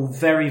in football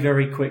very,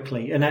 very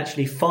quickly. And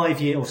actually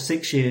 5 years or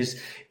 6 years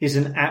is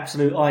an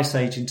absolute ice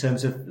age in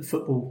terms of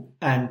football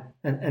and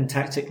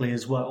tactically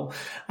as well.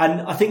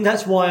 And I think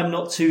that's why I'm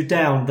not too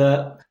down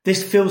that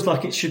this feels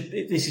like this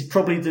is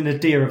probably the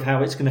nadir of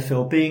how it's going to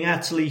feel, being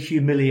utterly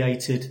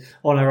humiliated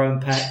on our own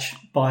patch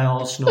by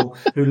Arsenal,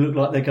 who look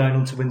like they're going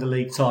on to win the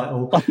league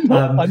title.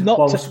 I'm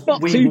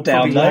not we too will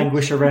down, probably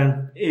languish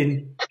around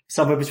in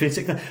somewhere between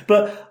 6.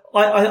 But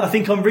I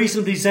think I'm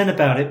reasonably zen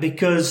about it,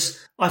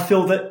 because I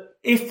feel that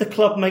if the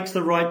club makes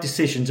the right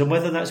decisions, and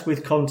whether that's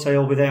with Conte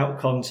or without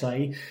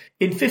Conte,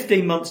 in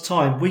 15 months'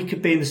 time, we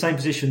could be in the same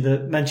position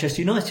that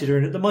Manchester United are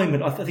in at the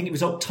moment. I think it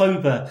was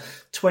October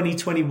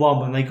 2021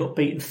 when they got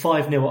beaten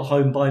 5-0 at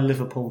home by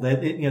Liverpool. They're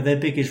their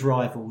biggest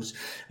rivals.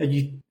 And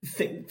you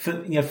think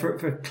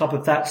for a club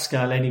of that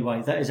scale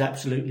anyway, that's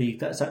absolutely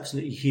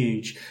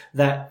huge.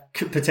 That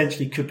could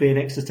be an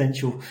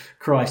existential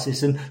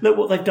crisis. And look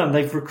what they've done.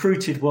 They've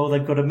recruited well.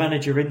 They've got a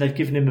manager in. They've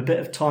given him a bit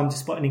of time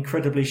despite an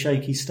incredibly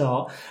shaky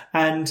start.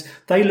 And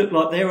they look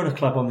like they're on a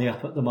club on the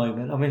up at the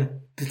moment. I mean,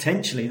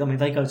 potentially,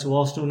 they go to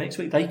Arsenal next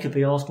week. They could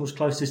be Arsenal's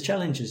closest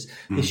challengers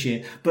this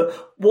year.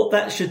 But what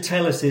that should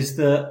tell us is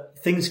that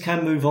things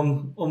can move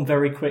on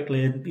very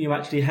quickly. And,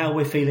 actually how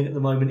we're feeling at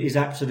the moment is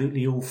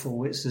absolutely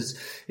awful. It's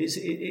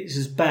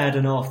as bad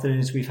an afternoon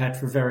as we've had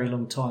for a very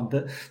long time.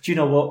 But do you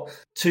know what?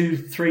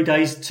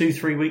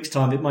 2-3 weeks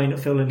time, it may not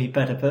feel any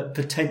better, but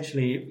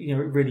potentially, it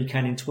really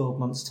can in 12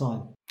 months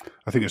time.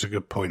 I think it's a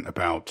good point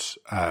about,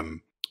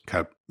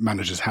 kind of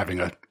managers having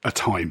a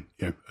time,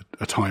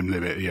 a time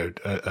limit,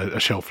 a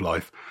shelf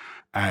life.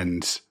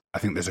 And I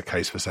think there's a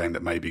case for saying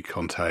that maybe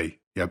Conte,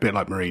 a bit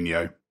like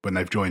Mourinho, when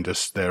they've joined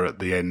us, they're at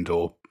the end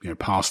or,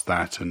 past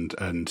that and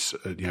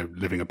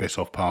living a bit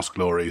off past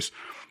glories.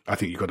 I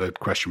think you've got a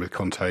question with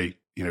Conte,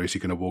 is he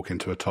going to walk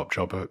into a top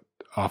job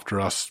after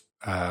us?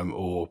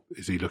 Or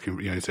is he looking,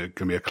 is it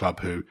going to be a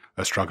club who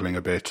are struggling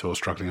a bit or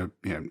struggling,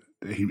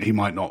 he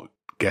might not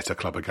get a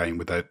club again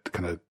with the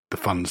kind of the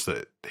funds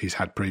that he's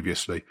had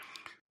previously.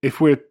 If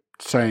we're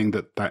saying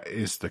that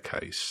is the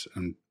case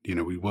and,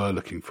 we were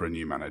looking for a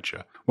new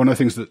manager, one of the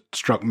things that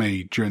struck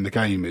me during the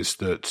game is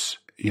that,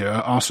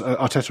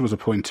 Arteta was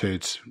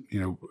appointed,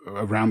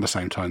 around the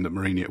same time that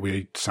Mourinho,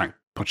 we sacked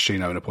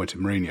Pochettino and appointed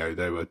Mourinho.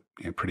 They were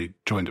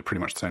joined at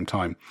pretty much the same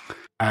time.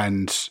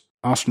 And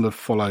Arsenal have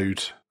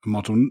followed a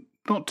model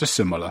not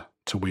dissimilar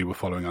to we were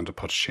following under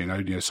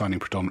Pochettino, signing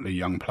predominantly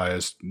young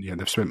players.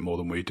 They've spent more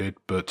than we did,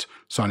 but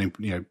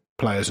signing,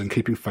 players and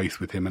keeping faith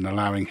with him and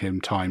allowing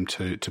him time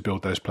to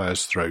build those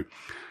players through.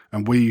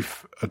 And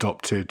we've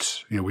adopted,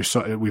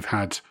 we've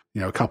had,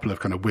 a couple of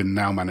kind of win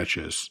now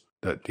managers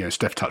that,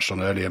 Steph touched on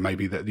earlier.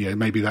 Maybe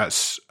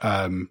that's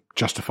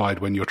justified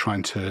when you're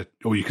trying to,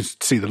 or you can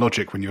see the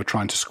logic when you're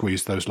trying to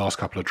squeeze those last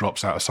couple of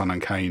drops out of Son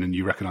and Kane, and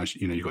you recognise,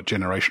 you've got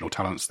generational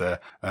talents there,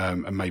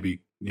 and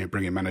maybe,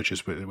 bring in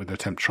managers with an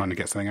attempt trying to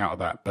get something out of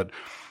that. But,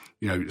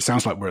 it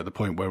sounds like we're at the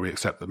point where we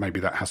accept that maybe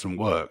that hasn't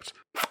worked.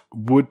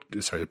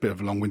 Sorry, a bit of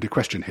a long-winded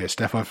question here,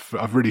 Steph.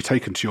 I've really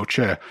taken to your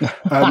chair.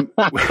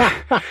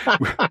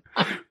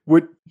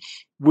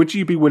 Would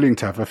you be willing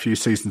to have a few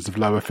seasons of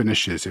lower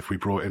finishes if we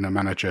brought in a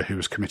manager who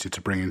was committed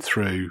to bringing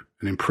through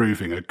and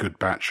improving a good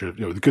batch of,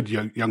 the good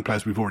young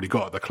players we've already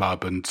got at the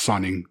club and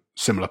signing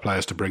similar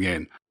players to bring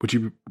in?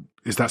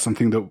 Is that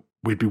something that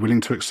we'd be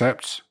willing to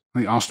accept? I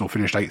think Arsenal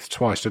finished 8th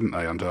twice, didn't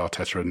they, under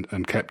Arteta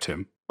and kept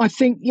him? I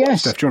think,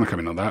 yes. Steph, do you want to come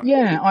in on that?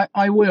 Yeah,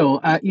 I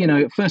will.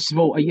 First of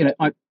all,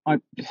 I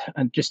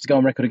and just to go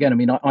on record again,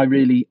 I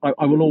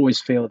will always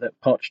feel that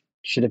Poch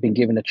should have been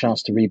given a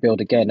chance to rebuild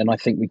again, and I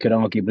think we could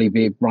arguably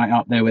be right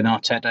up there with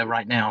Arteta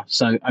right now.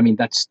 So,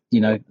 that's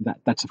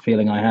that's a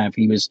feeling I have.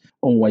 He was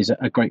always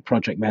a great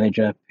project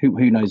manager.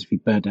 Who knows if he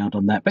burned out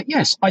on that? But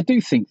yes, I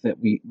do think that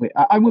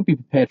I would be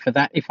prepared for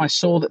that if I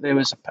saw that there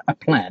was a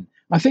plan.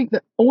 I think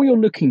that all you're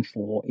looking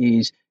for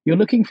is you're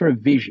looking for a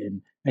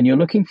vision. And you're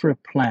looking for a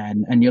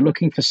plan, and you're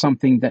looking for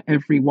something that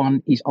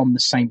everyone is on the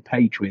same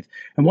page with.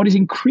 And what is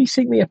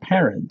increasingly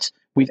apparent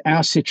with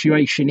our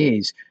situation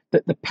is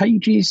that the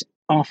pages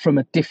are from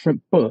a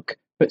different book,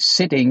 but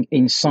sitting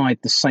inside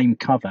the same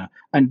cover.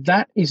 And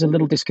that is a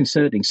little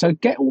disconcerting. So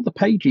get all the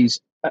pages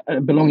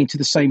belonging to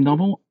the same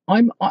novel.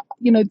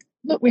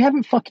 Look, we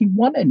haven't fucking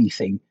won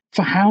anything.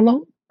 For how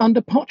long?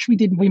 Under Poch, we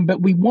didn't win,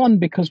 but we won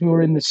because we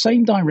were in the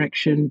same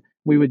direction.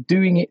 We were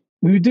doing it.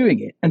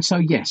 And so,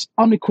 yes,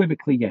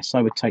 unequivocally, yes,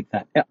 I would take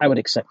that. I would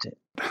accept it.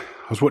 I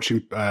was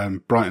watching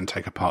Brighton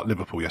take apart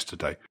Liverpool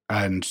yesterday.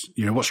 And,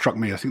 what struck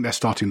me, I think their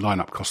starting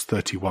lineup cost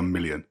 31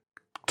 million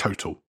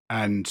total.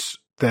 And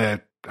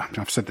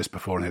I've said this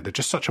before in here, they're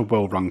just such a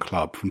well-run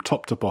club from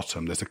top to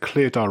bottom. There's a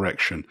clear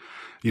direction,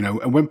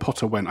 and when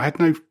Potter went, I had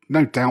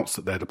no doubts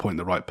that they'd appoint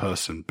the right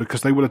person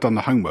because they would have done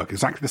the homework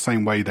exactly the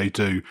same way they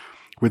do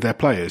with their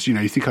players.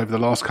 You think over the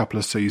last couple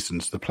of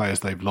seasons, the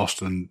players they've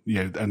lost and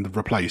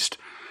replaced,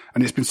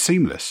 and it's been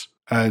seamless.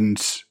 And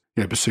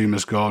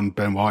Basuma's gone,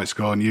 Ben White's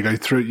gone. You go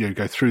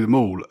through them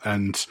all,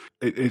 and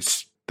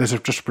there's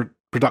just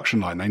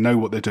production line. They know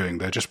what they're doing.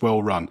 They're just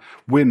well run.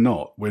 We're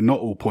not. We're not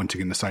all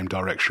pointing in the same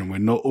direction. We're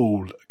not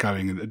all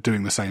going and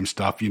doing the same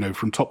stuff.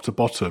 From top to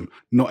bottom,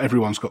 not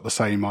everyone's got the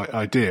same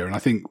idea. And I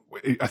think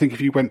if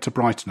you went to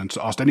Brighton and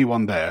asked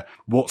anyone there,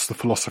 what's the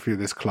philosophy of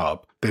this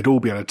club, they'd all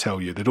be able to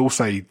tell you. They'd all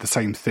say the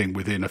same thing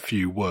within a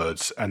few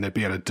words, and they'd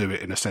be able to do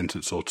it in a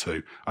sentence or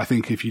two. I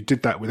think if you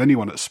did that with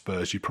anyone at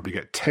Spurs, you'd probably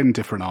get 10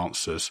 different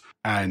answers,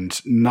 and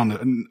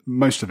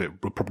most of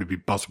it would probably be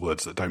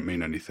buzzwords that don't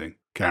mean anything.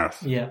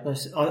 Gareth? Yeah,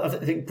 I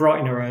think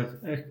Brighton are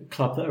a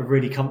club that are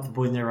really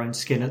comfortable in their own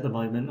skin at the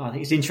moment. I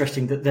think it's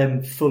interesting that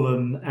them,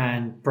 Fulham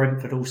and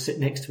Brentford all sit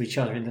next to each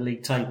other in the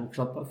league table,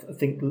 because I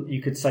think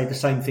you could say the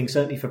same thing,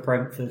 certainly for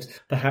Brentford.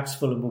 Perhaps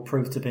Fulham will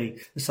prove to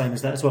be the same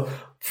as that as well.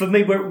 For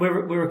me,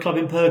 we're a club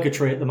in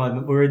purgatory at the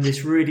moment. We're in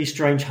this really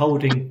strange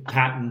holding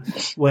pattern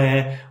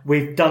where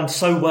we've done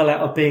so well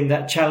out of being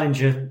that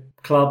challenger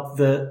club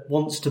that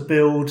wants to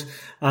build,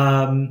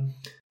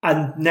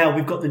 and now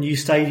we've got the new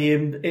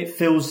stadium. It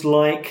feels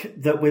like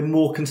that we're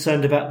more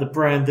concerned about the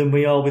brand than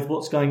we are with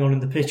what's going on in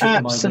the pitch at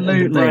the moment.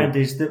 Absolutely. And the brand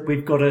is that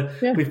we've got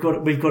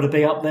to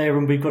be up there,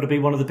 and we've got to be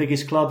one of the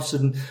biggest clubs,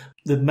 and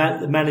the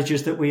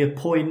managers that we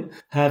appoint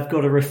have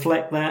got to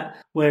reflect that.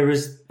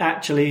 Whereas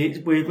actually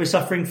we're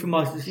suffering from,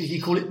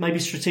 you call it maybe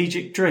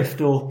strategic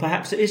drift, or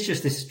perhaps it is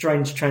just this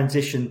strange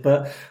transition.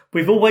 But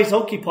we've always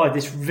occupied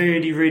this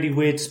really, really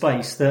weird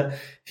space that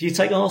if you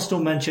take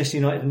Arsenal, Manchester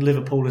United and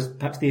Liverpool as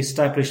perhaps the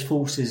established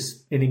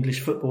forces in English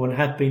football and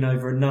have been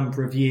over a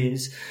number of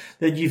years,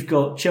 then you've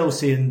got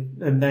Chelsea and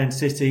Man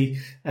City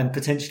and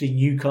potentially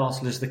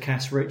Newcastle as the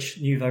cash-rich,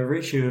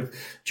 nouveau-rich who have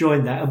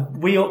joined that.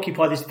 And we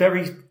occupy this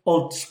very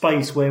odd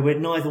space where we're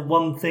neither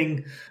one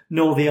thing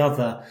nor the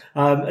other.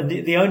 And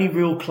the only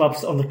real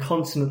clubs on the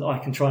continent that I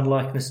can try and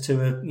liken us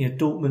to are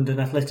Dortmund and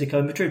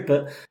Atletico Madrid.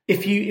 But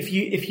if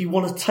you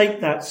want to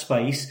take that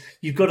space,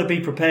 you've got to be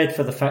prepared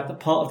for the fact that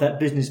part of that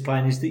business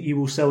plan is that you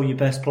will sell your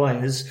best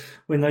players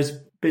when those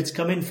bids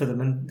come in for them.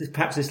 And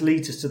perhaps this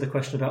leads us to the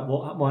question about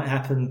what might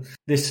happen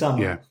this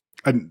summer. Yeah.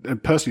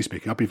 And personally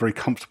speaking, I'd be very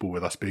comfortable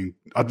with us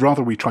I'd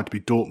rather we tried to be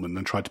Dortmund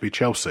than tried to be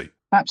Chelsea.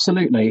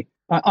 Absolutely.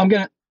 I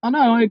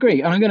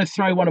agree. And I'm going to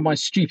throw one of my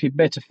stupid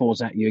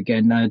metaphors at you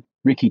again.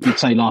 Ricky did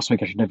say last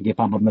week I should never give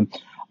up on them.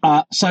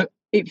 So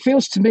it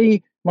feels to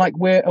me like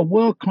we're a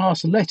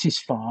world-class lettuce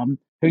farm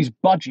whose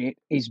budget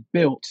is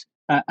built.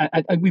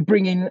 We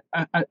bring in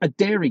a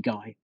dairy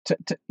guy.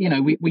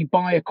 We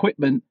buy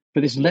equipment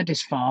for this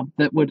lettuce farm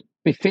that would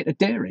befit a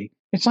dairy.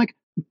 It's like,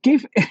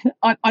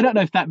 I don't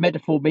know if that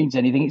metaphor means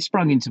anything. It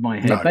sprung into my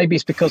head. No. Maybe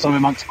it's because I'm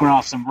amongst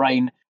grass and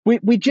rain.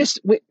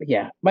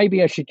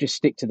 Maybe I should just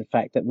stick to the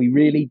fact that we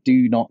really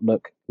do not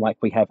look like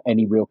we have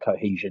any real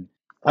cohesion.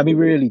 I mean,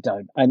 we really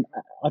don't. And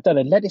I don't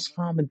know, lettuce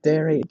farm and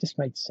dairy, it just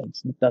made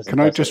sense. It doesn't. Can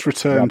I just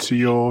return to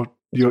your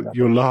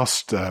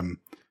last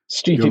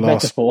stupid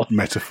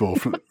metaphor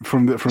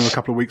from a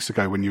couple of weeks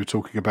ago when you were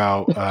talking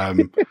about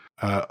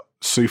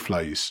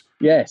soufflés,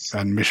 yes,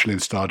 and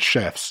Michelin-starred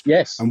chefs,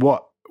 yes, and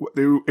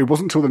it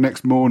wasn't until the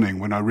next morning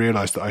when I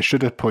realised that I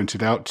should have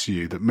pointed out to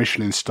you that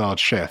Michelin-starred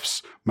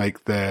chefs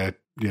make their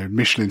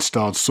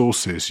Michelin-starred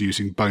sauces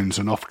using bones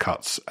and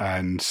offcuts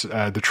and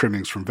the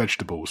trimmings from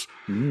vegetables,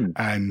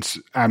 and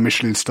our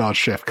Michelin-starred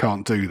chef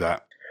can't do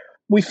that.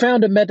 We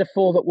found a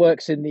metaphor that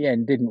works in the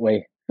end, didn't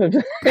we?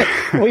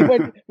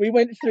 we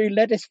went through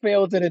lettuce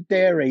fields and a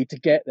dairy to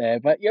get there,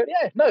 but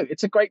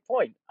it's a great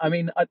point. I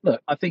mean,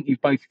 I think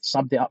you've both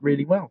summed it up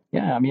really well.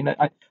 Yeah, I mean,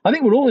 I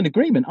think we're all in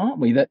agreement, aren't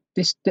we, that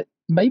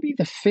maybe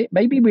the fit,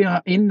 maybe we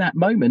are in that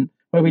moment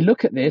where we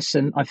look at this,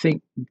 and I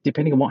think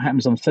depending on what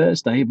happens on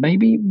Thursday,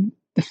 maybe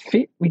the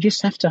fit, we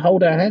just have to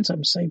hold our hands up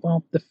and say,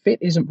 well, the fit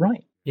isn't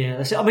right. Yeah,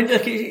 that's it. I mean,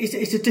 look,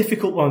 it's a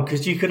difficult one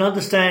because you can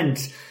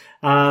understand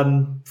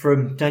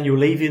from Daniel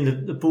Levy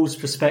and the board's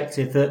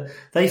perspective that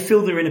they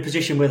feel they're in a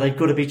position where they've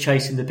got to be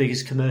chasing the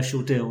biggest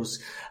commercial deals,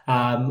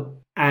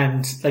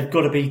 and they've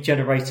got to be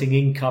generating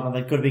income, and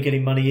they've got to be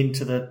getting money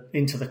into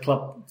the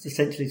club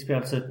essentially to be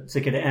able to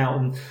get it out.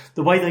 And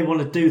the way they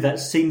want to do that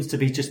seems to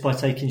be just by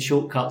taking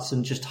shortcuts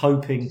and just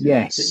hoping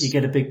that you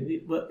get a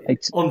big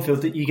on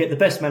field, that you get the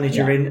best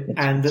manager in,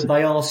 and that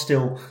they are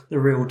still the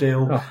real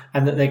deal,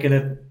 and that they're going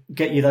to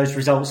get you those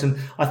results. And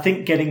I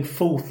think getting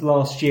fourth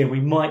last year,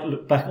 we might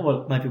look back,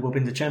 well, maybe we'll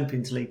win the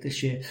Champions League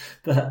this year,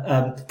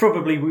 but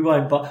probably we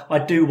won't. But I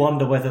do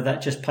wonder whether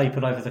that just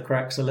papered over the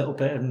cracks a little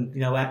bit,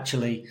 and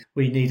actually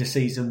we need a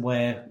season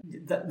where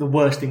the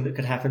worst thing that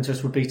could happen to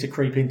us would be to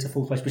creep into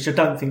fourth place, which I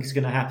don't think is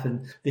going to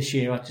happen this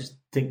year. I just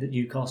think that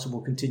Newcastle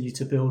will continue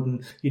to build,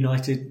 and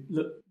United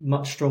look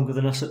much stronger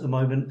than us at the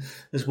moment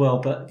as well.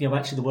 But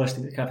actually the worst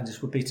thing that could happen to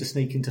us would be to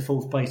sneak into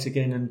fourth place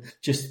again and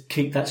just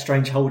keep that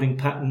strange holding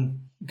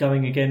pattern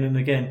going again and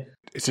again.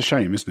 It's a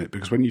shame, isn't it?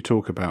 Because when you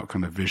talk about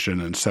kind of vision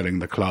and selling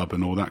the club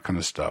and all that kind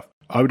of stuff,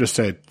 I would have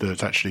said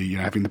that actually,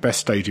 having the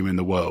best stadium in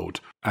the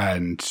world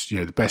and,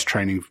 the best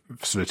training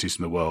facilities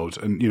in the world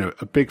and,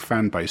 a big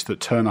fan base that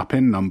turn up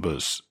in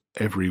numbers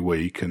every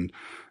week and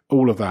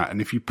all of that.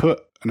 And if you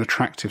put an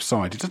attractive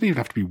side, it doesn't even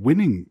have to be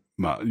winning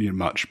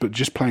much, but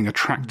just playing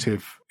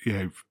attractive,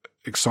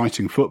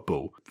 exciting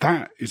football,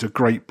 that is a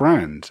great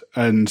brand.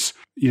 And,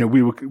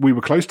 we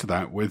were close to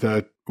that with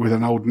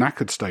an old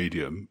knackered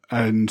stadium,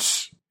 and,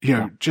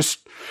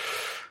 just,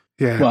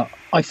 yeah. Well,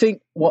 I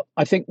think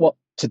what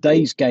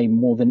today's game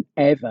more than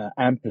ever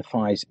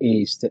amplifies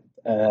is that,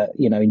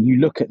 and you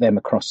look at them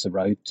across the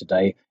road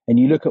today and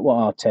you look at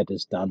what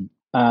Arteta's done,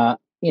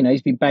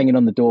 he's been banging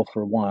on the door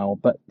for a while,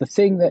 but the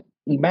thing that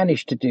he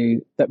managed to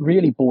do that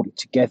really brought it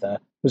together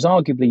was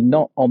arguably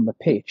not on the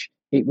pitch.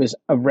 It was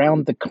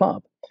around the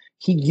club.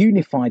 He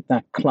unified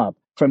that club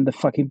from the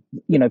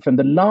from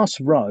the last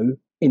row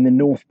in the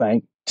North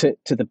Bank to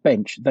the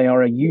bench.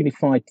 They're a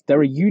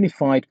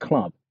unified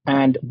club.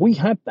 And we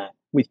had that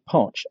with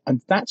Poch.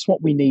 And that's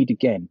what we need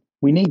again.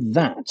 We need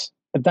that.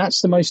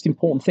 That's the most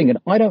important thing. And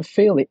I don't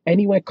feel it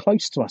anywhere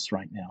close to us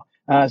right now.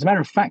 As a matter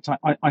of fact,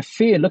 I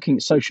fear looking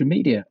at social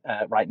media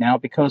right now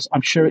because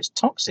I'm sure it's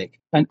toxic.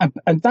 And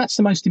that's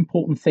the most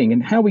important thing.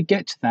 And how we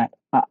get to that,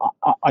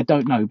 I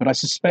don't know. But I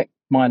suspect,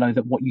 Milo,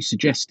 that what you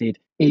suggested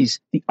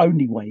is the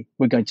only way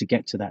we're going to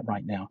get to that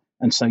right now.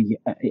 And so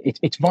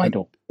it's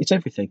vital. It's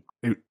everything.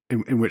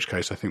 In which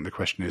case, I think the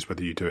question is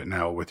whether you do it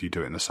now or whether you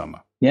do it in the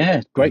summer.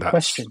 Yeah, great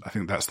question. I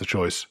think that's the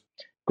choice.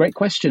 Great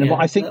question. Yeah.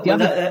 And I think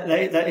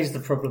that is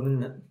the problem,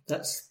 isn't it?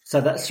 That's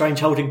that strange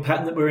holding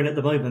pattern that we're in at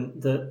the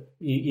moment, that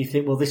you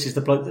think, well, this is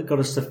the bloke that got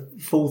us to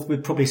fourth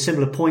with probably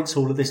similar points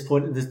haul at this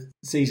point in the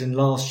season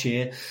last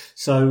year.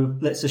 So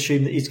let's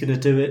assume that he's going to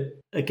do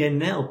it again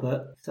now.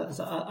 But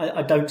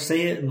I don't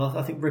see it, and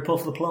I think rip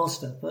off the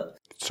plaster. But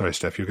sorry,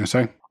 Steph, you were going to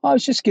say? I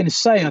was just going to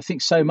say, I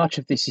think so much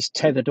of this is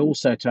tethered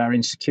also to our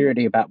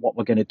insecurity about what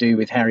we're going to do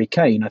with Harry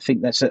Kane. I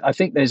think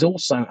there's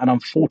also an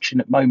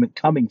unfortunate moment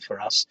coming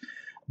for us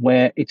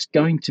where it's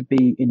going to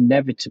be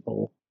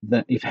inevitable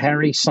that if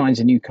Harry signs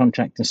a new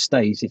contract and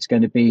stays, it's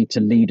going to be to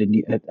lead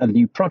a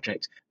new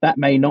project. That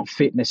may not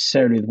fit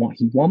necessarily with what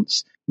he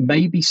wants.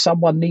 Maybe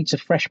someone needs a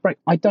fresh break.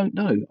 I don't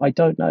know.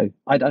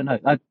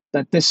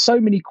 There's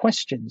so many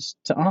questions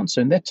to answer,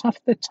 and they're tough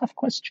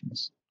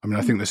questions. I mean,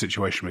 I think the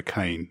situation with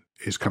Kane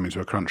is coming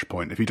to a crunch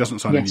point. If he doesn't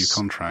sign a new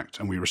contract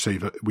and we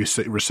receive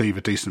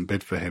a decent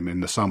bid for him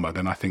in the summer,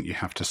 then I think you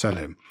have to sell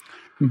him.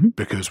 Mm-hmm.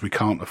 Because we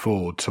can't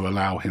afford to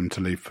allow him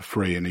to leave for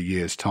free in a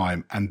year's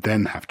time and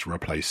then have to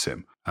replace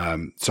him.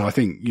 So I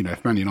think,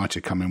 if Man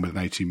United come in with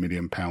an £80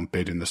 million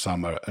bid in the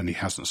summer and he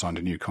hasn't signed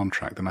a new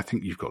contract, then I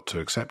think you've got to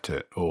accept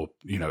it, or,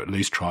 at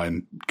least try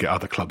and get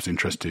other clubs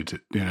interested,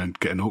 and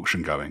get an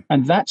auction going.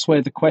 And that's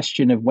where the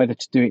question of whether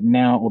to do it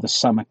now or the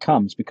summer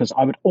comes, because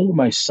I would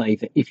almost say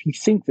that if you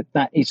think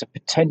that is a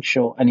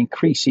potential and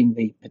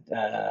increasingly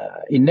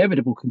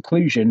inevitable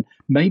conclusion,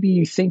 maybe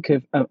you think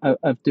of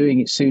doing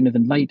it sooner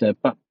than later.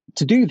 But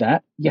to do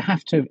that, you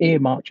have to have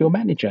earmarked your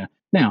manager.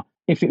 Now,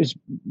 if it was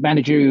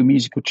managerial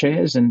musical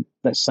chairs and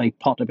let's say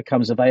Potter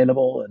becomes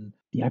available and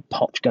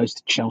Poch goes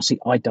to Chelsea,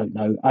 I don't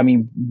know. I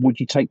mean, would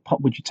you take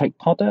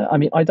Potter? I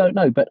mean, I don't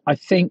know, but I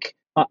think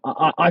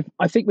I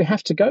think we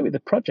have to go with the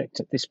project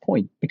at this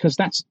point, because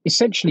that's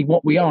essentially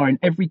what we are in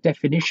every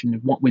definition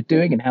of what we're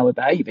doing and how we're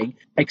behaving,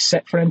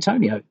 except for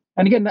Antonio.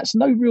 And again, that's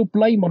no real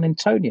blame on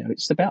Antonio.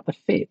 It's about the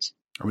fit.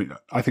 I mean,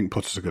 I think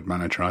Potter's a good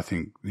manager. I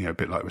think, a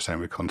bit like we're saying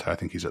with Conte, I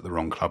think he's at the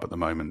wrong club at the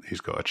moment.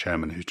 He's got a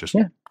chairman who's just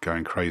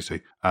going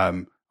crazy. I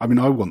mean,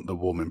 I want the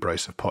warm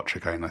embrace of Poch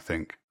again, I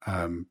think.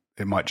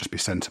 It might just be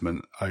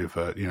sentiment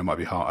over, it might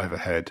be heart over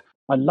head.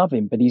 I love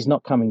him, but he's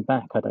not coming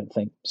back, I don't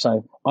think.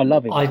 So I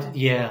love him. I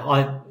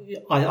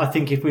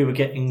think if we were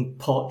getting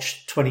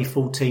Poch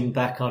 2014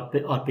 back,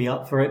 I'd be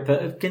up for it.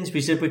 But again, as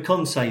we said with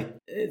Conte,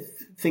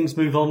 things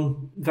move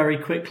on very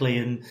quickly,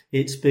 and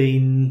it's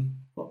been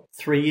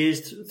 3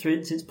 years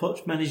since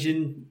Poch managed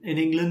in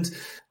England.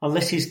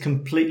 Unless he's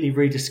completely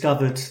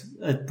rediscovered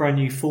a brand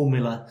new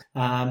formula,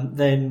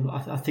 then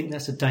I think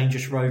that's a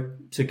dangerous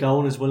road to go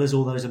on, as well as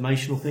all those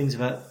emotional things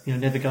about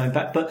never going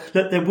back. But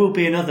look, there will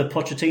be another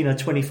Pochettino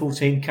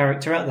 2014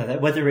 character out there.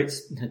 Whether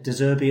it's De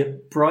Zerbi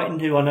at Brighton,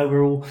 who I know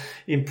we're all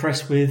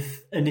impressed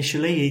with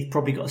initially, he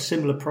probably got a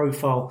similar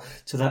profile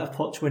to that of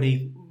Poch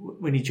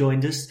when he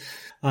joined us.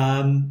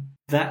 I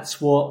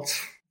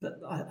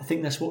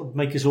think that's what would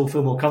make us all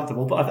feel more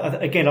comfortable.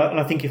 But I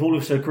think if all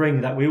of us are agreeing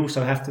with that, we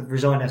also have to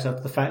resign ourselves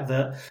to the fact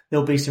that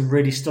there'll be some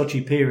really stodgy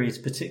periods,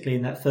 particularly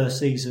in that first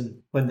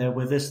season when they're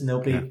with us, and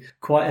there'll be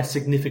quite a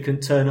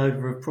significant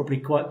turnover of probably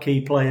quite key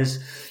players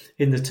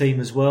in the team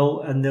as well.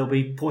 And there'll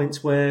be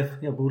points where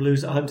we'll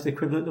lose at home to the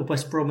equivalent of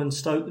West Brom and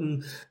Stoke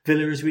and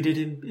Villa, as we did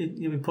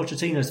in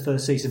Pochettino's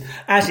first season.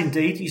 As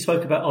indeed, you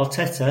spoke about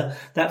Arteta,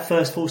 that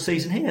first full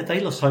season here,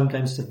 they lost home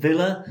games to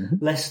Villa,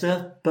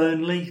 Leicester,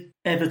 Burnley,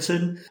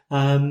 Everton.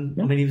 I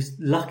mean, he was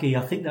lucky.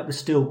 I think that was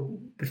still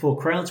before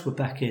crowds were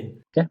back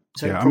in. Yeah.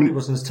 So it probably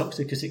wasn't as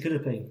toxic as it could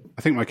have been.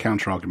 I think my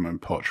counter-argument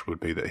with Poch would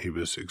be that he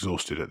was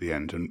exhausted at the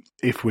end. And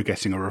if we're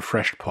getting a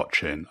refreshed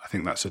Poch in, I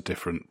think that's a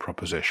different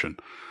proposition.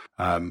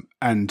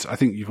 And I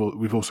think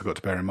we've also got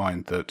to bear in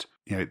mind that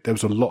there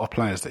was a lot of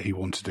players that he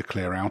wanted to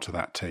clear out of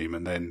that team,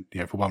 and then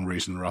for one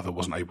reason or other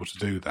wasn't able to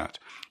do that.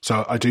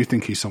 So I do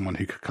think he's someone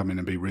who could come in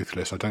and be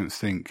ruthless. I don't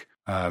think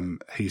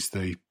he's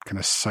the kind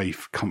of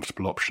safe,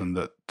 comfortable option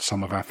that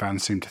some of our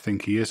fans seem to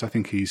think he is. I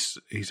think he's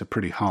a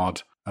pretty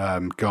hard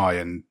guy,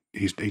 and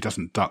he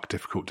doesn't duck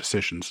difficult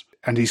decisions,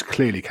 and he's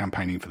clearly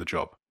campaigning for the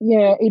job.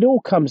 Yeah, it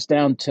all comes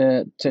down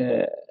to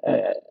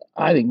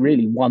I think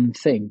really one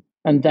thing,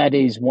 and that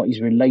is what his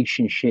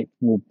relationship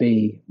will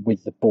be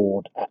with the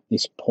board at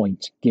this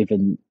point,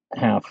 given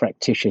how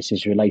fractious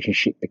his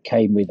relationship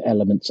became with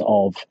elements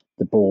of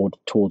the board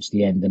towards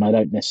the end. And I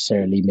don't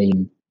necessarily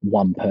mean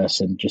one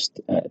person, just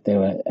there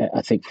were,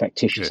 I think,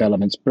 factitious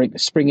elements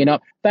springing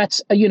up.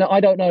 That's, I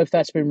don't know if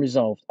that's been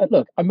resolved.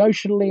 Look,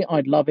 emotionally,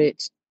 I'd love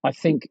it. I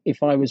think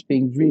if I was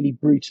being really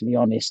brutally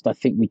honest, I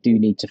think we do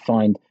need to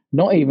find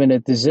not even a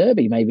De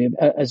Zerbi, maybe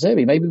a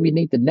Zerbi. Maybe we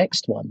need the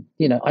next one.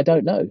 I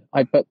don't know.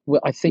 But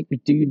I think we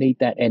do need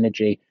that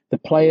energy. The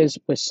players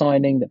we're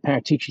signing, the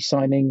Paratici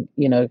signing,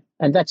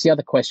 and that's the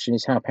other question,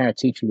 is how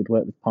Paratici would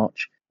work with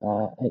Poch.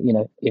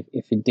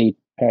 If indeed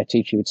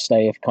Paratici would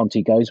stay if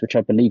Conte goes, which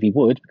I believe he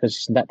would, because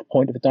isn't that the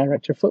point of a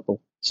director of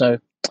football? So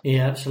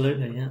yeah,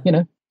 absolutely,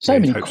 yeah. So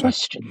many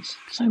questions.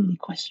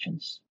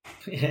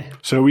 Yeah.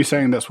 So are we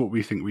saying that's what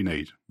we think we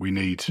need? We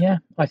need. Yeah,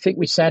 I think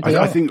we sadly.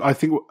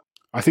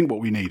 I think what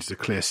we need is a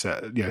clear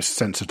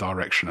sense of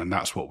direction, and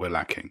that's what we're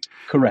lacking.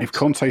 Correct. If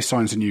Conte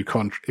signs a new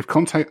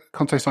Conte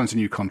signs a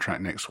new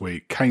contract next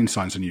week, Kane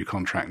signs a new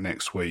contract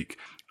next week.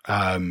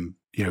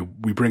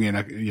 We bring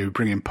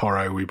in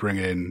Porro, we bring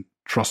in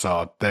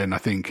Trossard, then I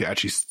think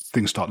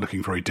things start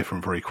looking very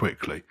different very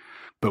quickly.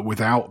 But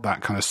without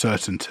that kind of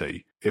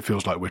certainty, it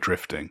feels like we're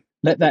drifting.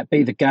 Let that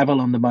be the gavel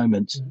on the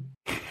moment.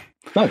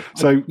 No.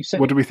 So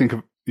what do we think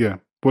of? Yeah.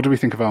 What do we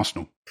think of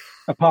Arsenal?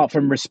 Apart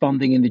from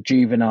responding in the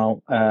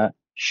juvenile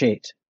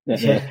shit,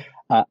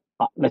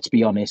 let's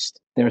be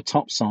honest. They're a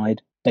top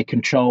side. I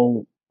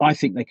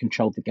think they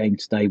controlled the game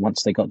today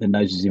once they got their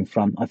noses in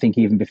front. I think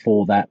even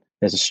before that,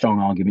 there's a strong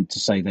argument to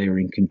say they were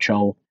in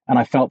control. And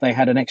I felt they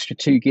had an extra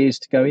 2 gears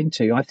to go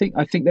into. I think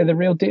they're the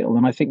real deal,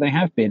 and I think they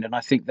have been. And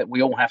I think that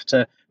we all have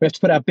to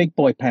put our big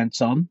boy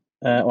pants on,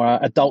 or our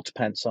adult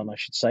pants on, I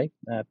should say,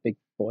 big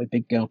boy,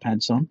 big girl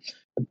pants on.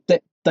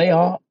 They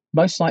are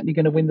most likely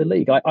going to win the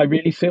league. I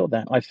really feel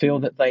that. I feel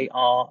that they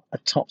are a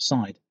top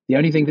side. The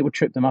only thing that would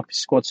trip them up is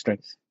squad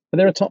strength. But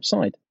they're a top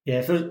side.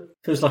 Yeah, it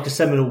feels like a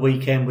seminal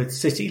weekend with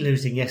City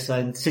losing yesterday,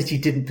 and City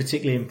didn't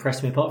particularly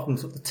impress me apart from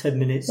sort of the 10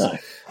 minutes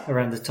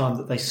around the time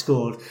that they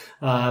scored.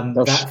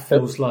 They'll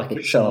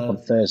show up on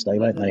Thursday,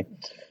 won't they?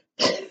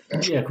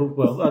 Yeah, cool.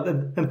 Well,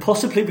 and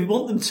possibly we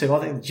want them to.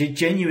 I think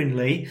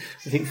genuinely,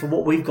 for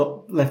what we've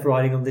got left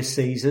riding on this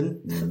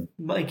season,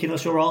 making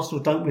sure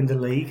Arsenal don't win the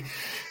league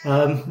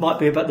might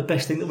be about the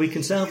best thing that we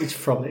can salvage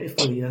from it.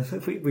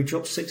 If we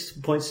drop 6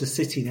 points to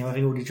City now,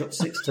 having already dropped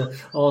 6 to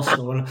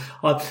Arsenal, and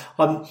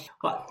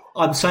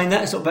I'm saying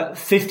that it's about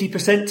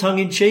 50% tongue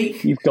in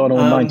cheek. You've gone all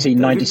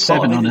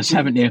 1997 on us,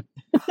 haven't you?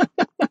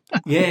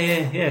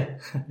 Yeah.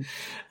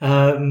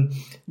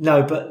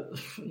 No, but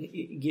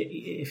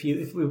if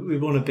we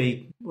want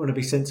to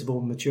be sensible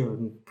and mature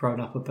and grown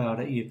up about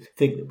it, you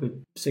think that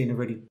we've seen a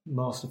really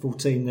masterful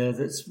team there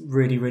that's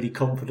really, really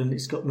confident.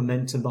 It's got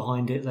momentum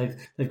behind it.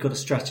 They've got a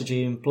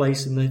strategy in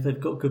place, and they've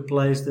got good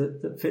players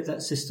that fit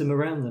that system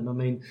around them. I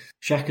mean,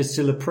 Xhaka's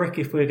still a prick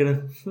if we're going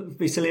to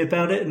be silly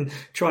about it, and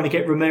trying to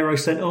get Romero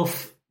sent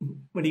off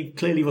when he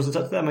clearly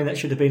wasn't. I mean, that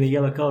should have been a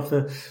yellow card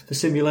for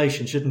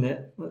simulation, shouldn't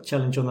it? That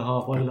challenge on the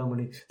halfway line when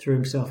he threw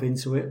himself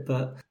into it.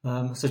 But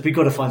so we've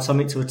got to find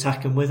something to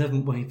attack him with,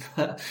 haven't we?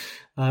 But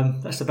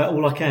that's about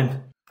all I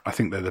can. I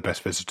think they're the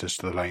best visitors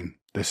to the Lane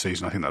this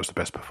season. I think that was the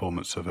best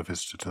performance of a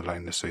visitor to the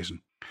Lane this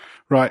season.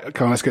 Right,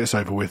 come on, let's get this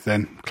over with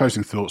then.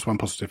 Closing thoughts, one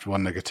positive,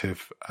 one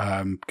negative.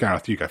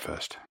 Gareth, you go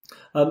first.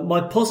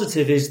 My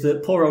positive is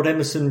that poor old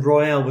Emerson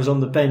Royale was on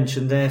the bench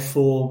and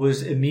therefore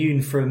was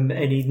immune from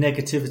any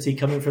negativity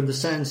coming from the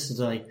Sands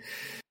today.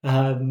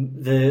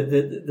 The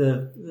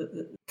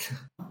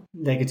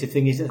negative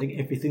thing is, I think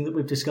everything that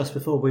we've discussed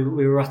before, we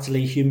were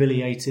utterly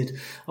humiliated.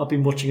 I've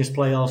been watching us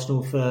play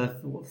Arsenal for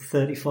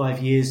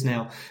 35 years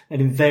now,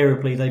 and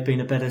invariably they've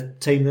been a better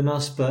team than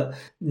us, but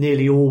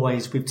nearly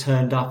always we've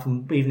turned up,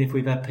 and even if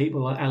we've had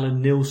people like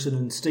Alan Nilsson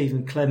and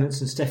Stephen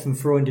Clements and Stefan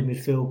Freund in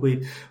midfield,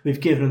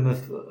 we've given them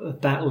a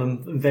battle,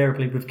 and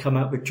invariably we've come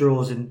out with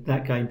draws in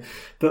that game.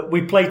 But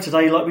we played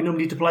today like we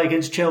normally do to play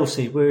against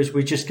Chelsea, whereas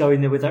we just go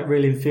in there with that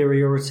real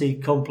inferiority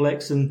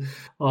complex, and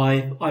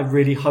I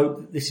really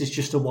hope that this is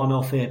just a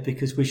one-off here,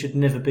 because we should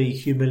never be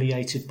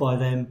humiliated by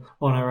them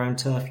on our own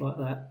turf like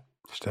that.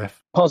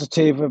 Steph?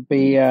 Positive would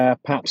be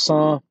Pape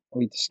Sarr.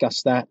 We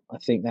discussed that. I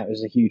think that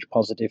was a huge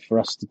positive for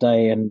us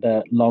today, and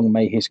long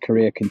may his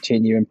career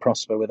continue and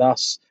prosper with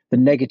us. The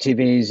negative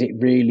is it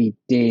really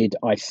did,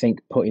 I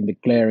think, put in the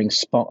glaring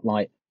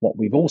spotlight what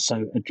we've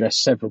also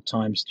addressed several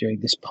times during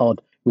this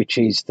pod, which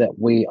is that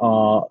we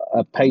are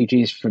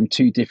pages from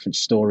two different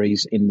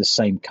stories in the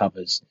same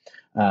covers.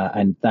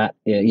 And that,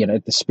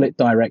 the split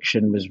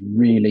direction was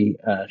really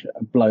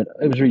blown.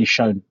 It was really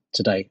shown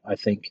today, I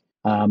think.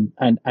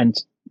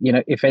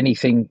 If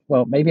anything,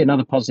 well, maybe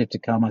another positive to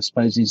come, I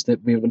suppose, is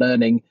that we're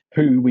learning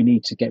who we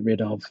need to get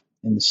rid of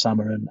in the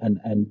summer.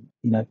 And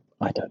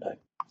I don't know.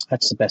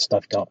 That's the best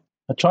I've got.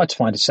 I tried to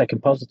find a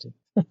second positive.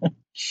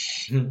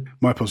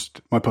 My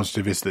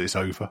positive is that it's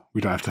over.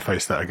 We don't have to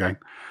face that again.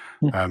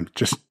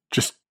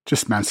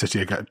 Just Man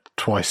City again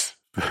twice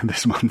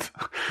this month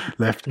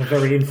left. A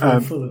very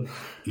informed Fulham.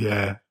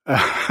 Yeah.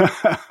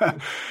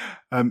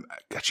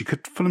 Actually,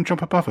 could Fulham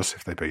jump above us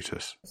if they beat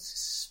us?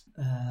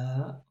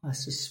 I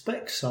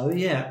suspect so.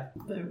 Yeah.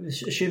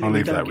 Assuming I'll we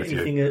leave don't that get with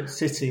anything you. at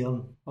City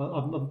on.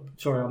 I'm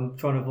sorry. I'm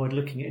trying to avoid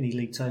looking at any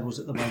league tables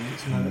at the moment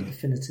to know that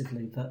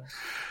definitively. But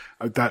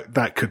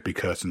that could be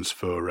curtains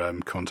for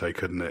Conte,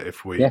 couldn't it?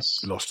 If we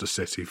lost to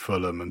City,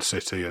 Fulham, and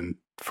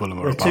Fulham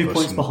are above us. 2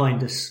 points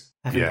behind us,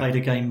 having played a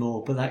game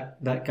more, but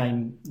that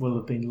game will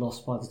have been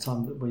lost by the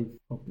time that we've...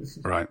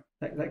 Right.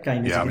 That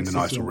game is the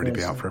Knights will already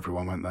be out for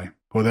everyone, won't they?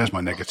 Well, there's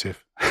my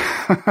negative.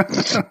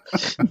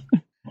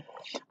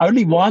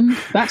 Only one?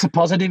 That's a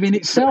positive in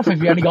itself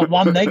if you only got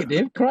one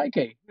negative.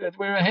 Crikey,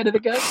 we're ahead of the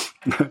game.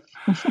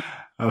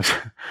 I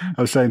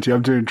was saying to you,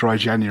 I'm doing dry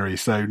January,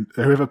 so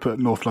whoever put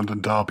North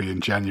London Derby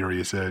in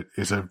January is a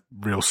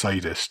real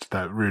sadist.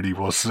 That really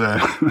was...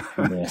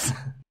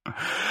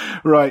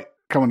 Right,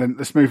 come on then,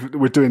 let's move.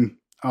 We're doing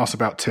Ask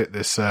About Tit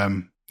this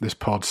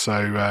pod,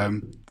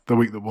 so the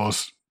week that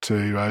was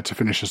to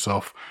finish us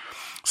off.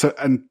 So,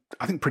 and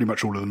I think pretty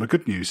much all of them are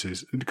good news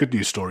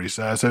stories.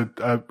 So we've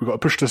got a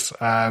Puskas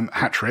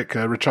hat trick.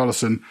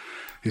 Richarlison,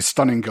 his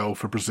stunning goal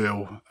for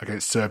Brazil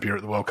against Serbia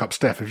at the World Cup.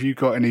 Steph, have you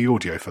got any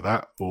audio for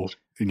that or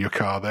in your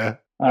car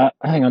there?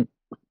 Hang on.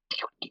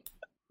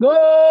 Goal!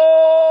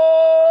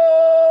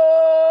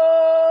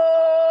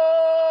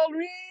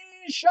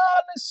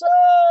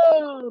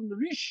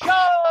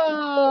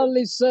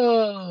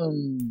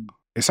 Richarlison!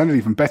 It sounded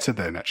even better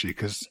then, actually,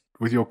 because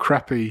with your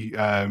crappy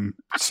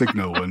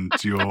signal and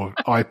your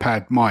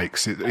iPad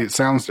mics, it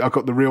sounds... I've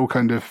got the real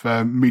kind of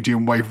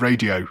medium wave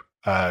radio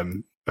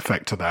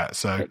effect to that.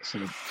 So,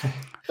 excellent.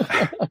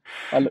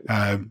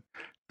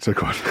 So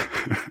go on.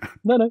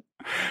 No.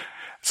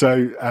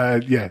 So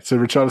so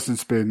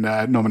Richarlison's been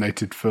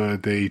nominated for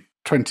the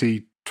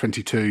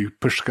 2022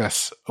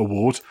 Puskas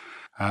Award.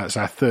 It's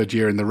our third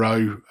year in the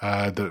row.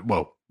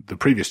 The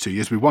previous 2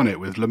 years we won it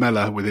with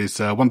Lamela with his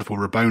wonderful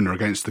Rabona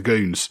against the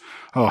Goons.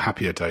 Oh,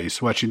 happier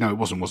days. Well, actually, no, it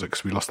wasn't, was it?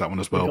 Because we lost that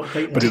one as well.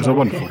 But it was a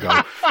wonderful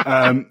goal.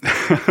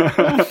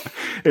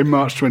 In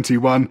March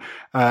 21,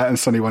 and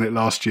Sonny won it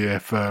last year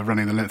for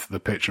running the length of the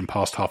pitch and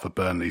past half of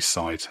Burnley's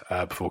side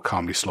before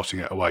calmly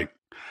slotting it away.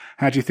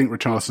 How do you think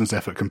Richarlison's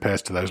effort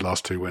compares to those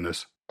last two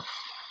winners?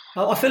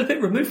 I feel a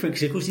bit removed from it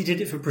because, of course, he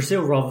did it for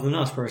Brazil rather than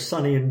us, whereas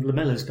Sonny and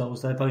Lamela's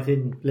goals, they're both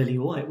in lily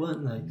white,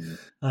 weren't they?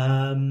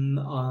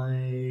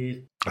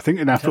 I think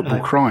in our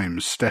football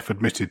crimes, Steph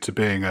admitted to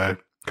being a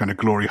kind of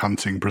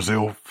glory-hunting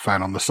Brazil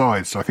fan on the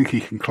side, so I think he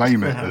can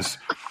claim it as...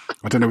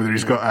 I don't know whether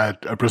he's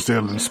got a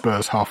Brazil and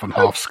Spurs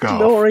half-and-half scarf.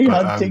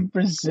 Glory-hunting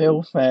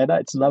Brazil fan,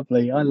 that's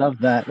lovely. I love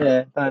that.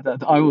 Yeah,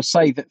 I will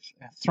say that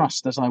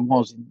thrust as I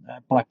was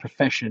by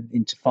profession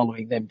into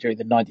following them during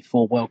the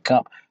 94 World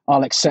Cup,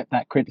 I'll accept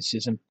that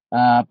criticism.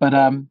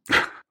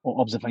 Or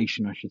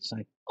observation, I should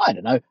say. I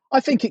don't know. I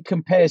think it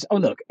compares. Oh,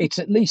 look, it's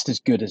at least as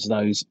good as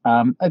those.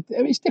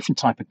 It's a different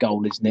type of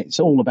goal, isn't it? It's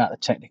all about the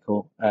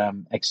technical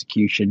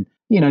execution.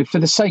 You know, for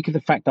the sake of the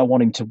fact I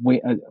want him to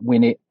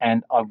win it,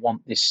 and I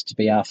want this to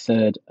be our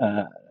third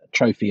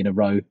trophy in a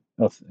row,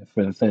 for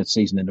the third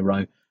season in a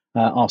row,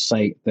 I'll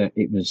say that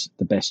it was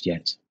the best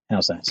yet.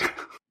 How's that?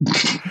 I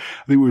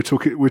think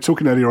we were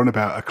talking earlier on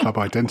about a club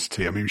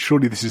identity. I mean,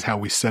 surely this is how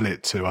we sell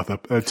it to other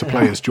to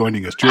players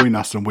joining us. Join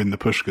us and win the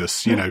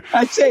Puskas. You know,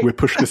 we're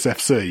Puskas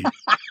FC.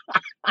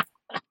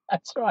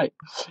 That's right.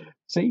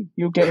 See,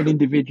 you'll get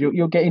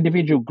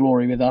individual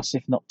glory with us,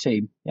 if not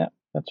team. Yeah,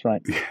 that's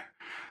right. Yeah.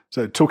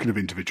 So, talking of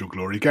individual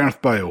glory,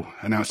 Gareth Bale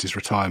announced his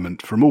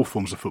retirement from all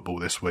forms of football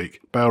this week.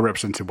 Bale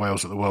represented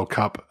Wales at the World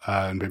Cup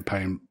and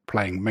been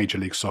playing Major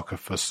League Soccer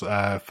for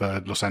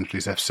Los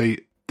Angeles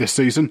FC this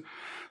season.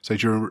 So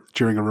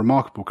during a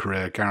remarkable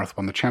career, Gareth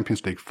won the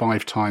Champions League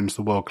 5 times,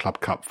 the World Club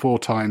Cup 4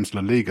 times,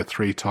 La Liga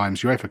 3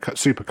 times, UEFA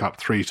Super Cup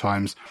 3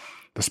 times,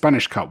 the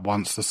Spanish Cup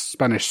once, the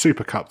Spanish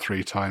Super Cup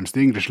 3 times,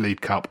 the English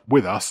League Cup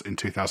with us in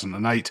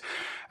 2008,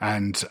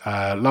 and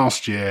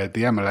last year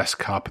the MLS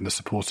Cup and the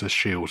Supporters'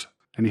 Shield.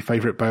 Any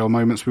favourite Bale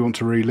moments we want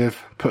to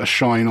relive? Put a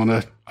shine on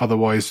a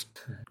otherwise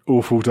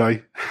awful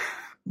day?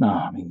 No,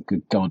 I mean,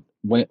 good God.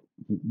 Where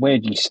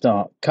do you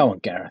start? Come on,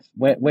 Gareth.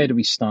 Where do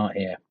we start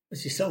here?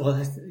 As you said, well,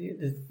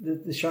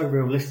 the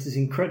showreel list is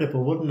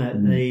incredible, wasn't it?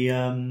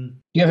 Mm.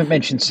 You haven't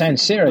mentioned San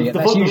Siro yet.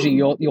 That's usually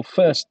your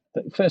first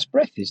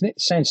breath, isn't it?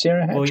 San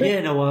Siro hat trick? Well,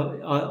 yeah, no,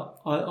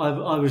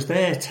 I was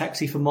there.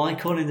 Taxi for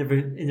Maicon in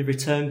the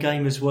return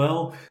game as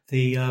well.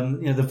 The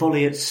the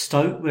volley at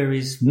Stoke where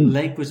his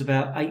leg was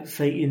about 8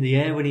 feet in the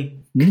air when he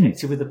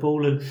connected with the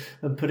ball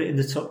and put it in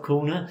the top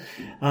corner.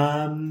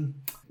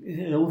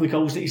 All the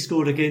goals that he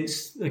scored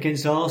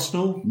against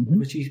Arsenal,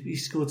 which he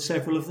scored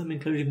several of them,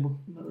 including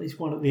at least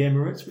one at the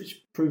Emirates,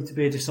 which proved to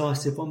be a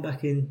decisive one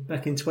back in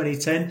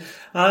 2010.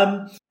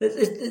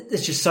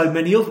 There's just so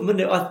many of them,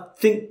 isn't it? I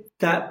think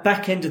that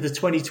back end of the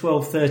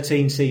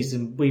 2012-13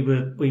 season, we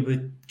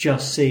were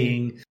just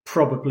seeing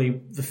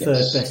probably the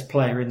third best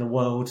player in the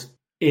world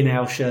in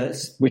our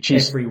shirts, which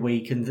is every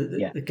week, and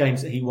the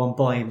games that he won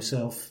by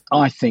himself.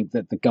 I think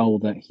that the goal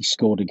that he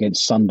scored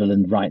against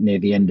Sunderland right near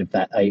the end of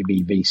that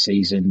ABB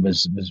season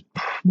was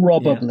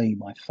probably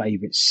my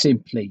favourite,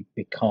 simply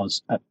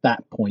because at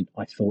that point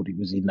I thought it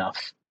was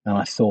enough, and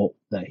I thought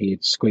that he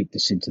had squeaked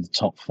us into the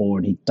top four,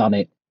 and he'd done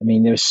it. I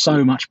mean, there was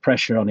so much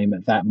pressure on him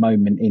at that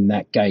moment in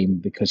that game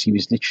because he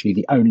was literally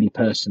the only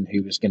person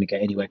who was going to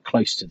get anywhere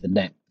close to the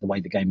net the way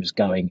the game was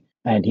going.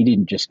 And he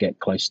didn't just get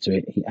close to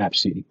it, he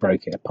absolutely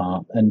broke it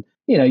apart. And,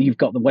 you've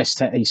got the West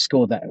Ham, he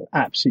scored that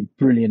absolutely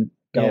brilliant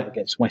goal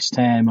against West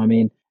Ham. I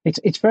mean,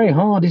 it's very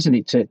hard, isn't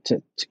it,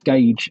 to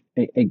gauge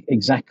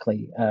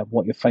exactly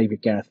what your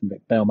favourite Gareth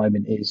Bale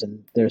moment is.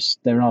 And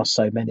there are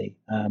so many,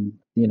 I'm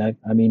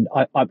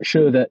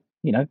sure that,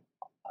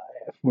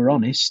 if we're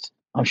honest,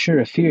 I'm sure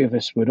a few of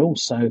us would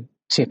also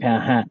tip our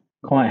hat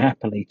quite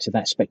happily to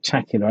that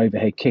spectacular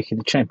overhead kick in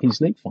the Champions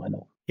League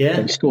final. Yeah,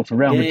 that he scored for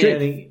Real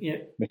Madrid.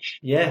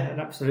 An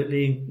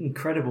absolutely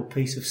incredible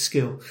piece of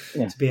skill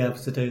to be able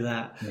to do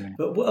that. Yeah.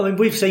 But I mean,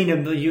 we've seen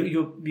him.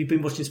 You've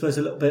been watching Spurs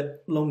a little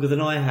bit longer than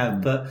I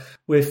have, but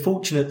we're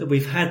fortunate that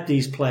we've had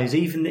these players,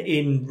 even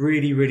in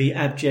really, really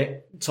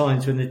abject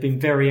times when there's been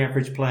very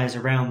average players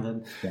around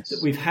them. Yes.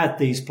 That we've had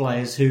these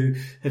players who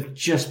have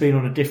just been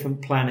on a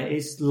different planet.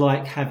 It's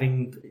like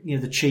having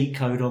the cheat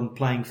code on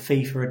playing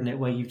FIFA, isn't it?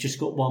 Where you've just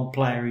got one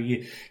player who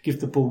you give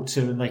the ball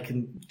to, and they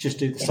can just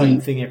do the same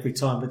thing every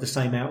time with the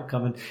same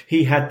outcome. And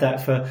he had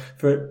that for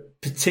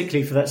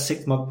particularly for that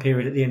 6-month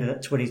period at the end of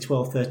that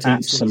 2012-13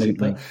 Absolutely.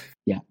 season.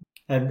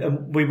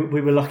 And we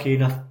were lucky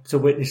enough to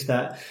witness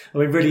that. I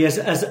mean, really, as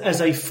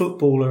a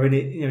footballer in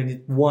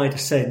a wider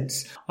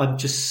sense, I'm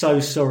just so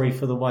sorry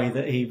for the way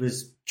that he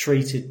was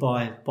treated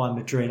by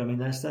Madrid. I mean,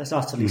 that's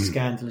utterly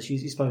scandalous.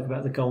 You spoke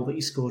about the goal that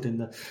he scored in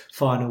the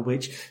final,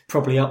 which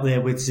probably up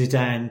there with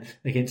Zidane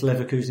against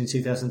Leverkusen in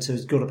 2002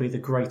 has got to be the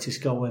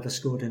greatest goal ever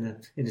scored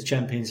in a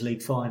Champions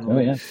League final. Oh,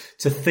 yeah.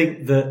 To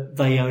think that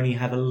they only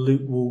have a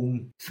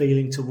lukewarm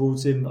feeling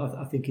towards him,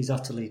 I think is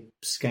utterly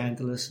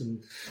scandalous,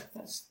 and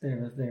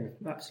they're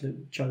an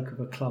absolute joke of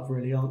a club,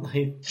 really, aren't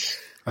they?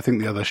 I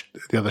think the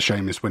other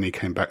shame is when he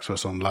came back to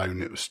us on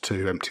loan, it was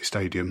 2 empty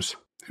stadiums.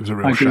 It was a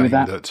real shame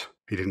that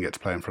he didn't get to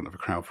play in front of a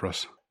crowd for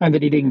us. And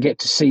that he didn't get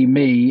to see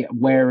me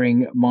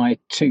wearing my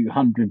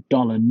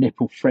 $200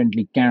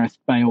 nipple-friendly Gareth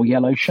Bale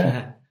yellow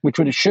shirt, which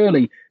would have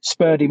surely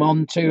spurred him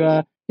on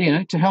to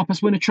help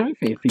us win a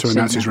trophy. To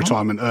announce his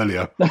retirement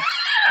earlier.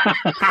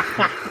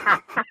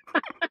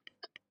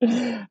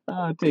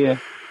 Oh,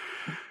 dear.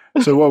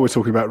 So while we're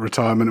talking about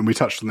retirement, and we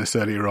touched on this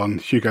earlier on,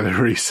 Hugo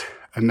Lloris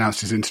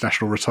announced his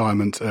international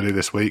retirement earlier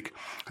this week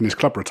and his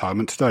club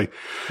retirement today.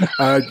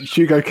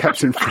 Hugo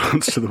captained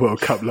France to the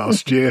World Cup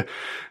last year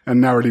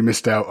and narrowly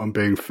missed out on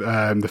being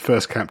the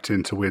first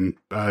captain to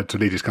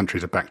lead his country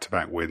to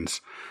back-to-back wins.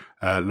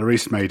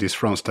 Lloris made his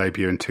France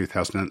debut in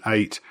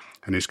 2008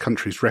 and his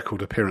country's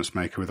record appearance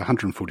maker with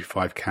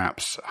 145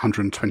 caps,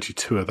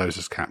 122 of those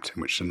as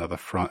captain, which is another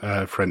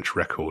French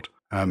record.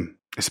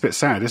 It's a bit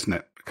sad, isn't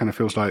it? It kind of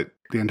feels like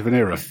the end of an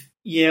era.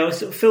 Yeah, I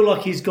sort of feel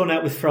like he's gone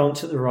out with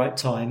France at the right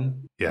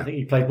time. Yeah. I think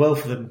he played well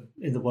for them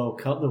in the World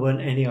Cup. There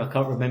weren't any, I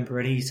can't remember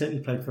any. He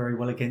certainly played very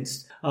well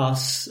against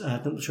us.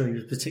 I'm not sure he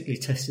was particularly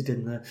tested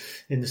in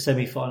the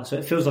semi-final. So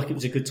it feels like it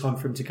was a good time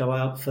for him to go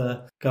out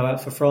for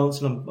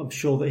France, and I'm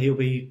sure that he'll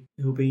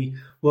be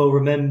well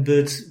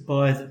remembered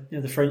by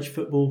the French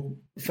Football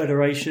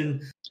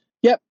Federation.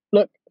 Yep.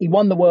 Look, he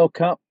won the World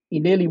Cup. He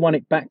nearly won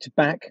it back to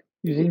back.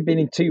 He's even been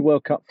in 2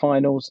 World Cup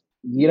finals.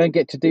 You don't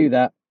get to do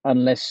that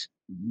unless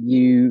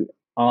you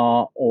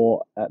are,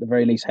 or at the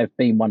very least have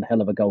been, one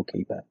hell of a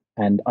goalkeeper.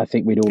 And I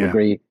think we'd all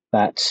agree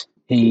that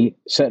he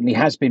certainly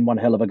has been one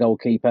hell of a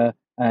goalkeeper.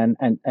 And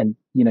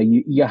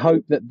you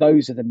hope that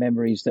those are the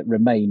memories that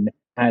remain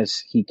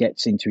as he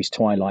gets into his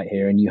twilight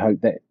here. And you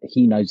hope that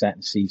he knows that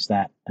and sees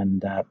that.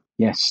 And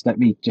yes, let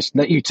me just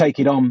let you take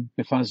it on,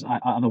 because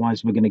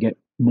otherwise we're going to get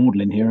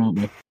maudlin here, aren't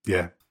we?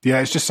 Yeah. Yeah,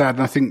 it's just sad.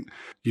 And I think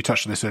you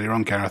touched on this earlier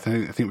on, Gareth.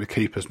 I think with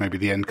keepers, maybe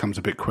the end comes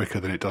a bit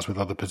quicker than it does with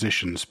other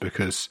positions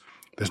because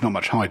there's not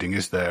much hiding,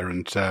 is there?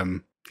 And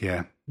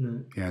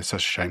it's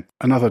such a shame.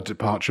 Another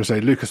departure, say,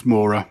 Lucas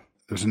Moura.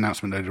 There was an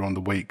announcement later on the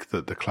week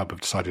that the club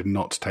have decided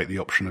not to take the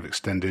option of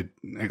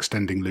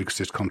extending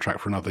Lucas's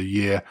contract for another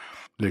year.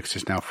 Lucas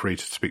is now free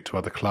to speak to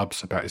other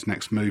clubs about his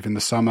next move in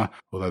the summer,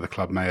 although the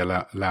club may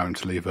allow him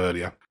to leave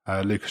earlier.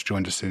 Lucas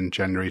joined us in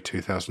January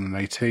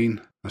 2018.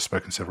 I've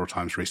spoken several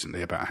times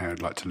recently about how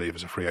he'd like to leave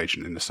as a free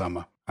agent in the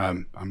summer.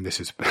 This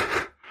is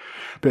a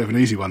bit of an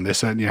easy one,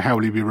 this. How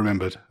will he be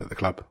remembered at the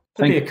club?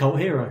 He'll be a cult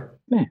hero.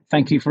 Yeah,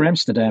 thank you for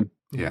Amsterdam.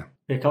 Yeah.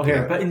 Yeah, cult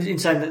hero. But in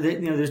saying that,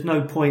 there's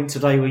no point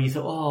today where you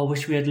thought, I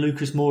wish we had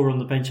Lucas Moura on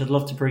the bench. I'd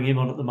love to bring him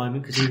on at the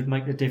moment because he would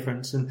make the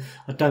difference. And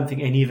I don't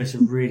think any of us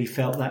have really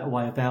felt that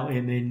way about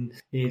him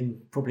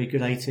in probably a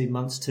good 18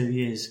 months, 2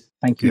 years.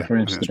 Thank you for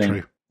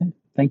Amsterdam.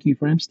 Thank you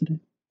for Amsterdam.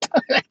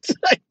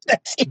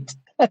 That's it.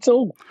 That's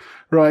all.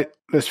 Right,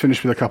 let's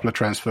finish with a couple of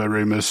transfer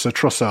rumours. So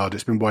Trossard,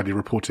 it's been widely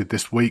reported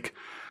this week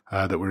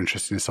that we're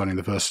interested in signing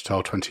the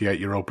versatile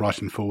 28-year-old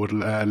Brighton forward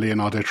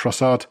Leonardo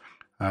Trossard.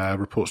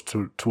 Reports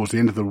towards the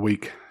end of the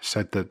week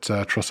said that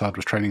Trossard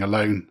was training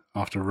alone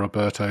after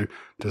Roberto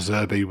De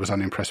Zerbi was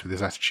unimpressed with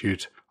his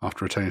attitude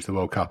after returning to the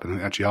World Cup.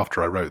 And actually,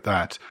 after I wrote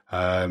that,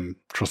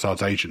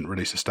 Trossard's agent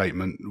released a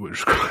statement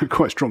which was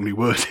quite strongly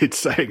worded,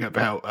 saying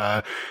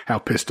about how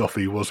pissed off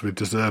he was with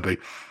De Zerbi.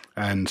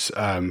 And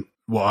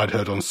what I'd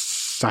heard on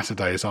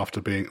Friday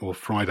after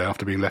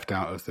being left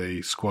out of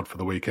the squad for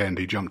the weekend,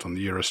 he jumped on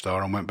the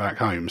Eurostar and went back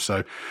home.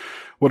 So,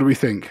 what do we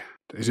think?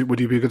 Would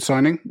he be a good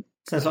signing?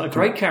 Sounds like a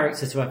great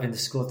character to have in the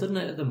squad, doesn't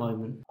it, at the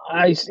moment?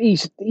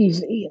 He's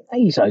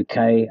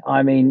okay.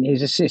 I mean,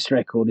 his assist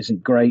record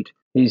isn't great.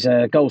 His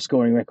goal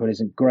scoring record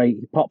isn't great.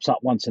 He pops up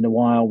once in a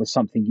while with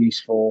something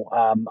useful.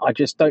 I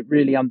just don't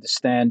really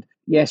understand.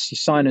 Yes, you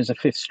sign as a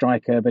fifth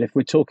striker, but if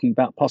we're talking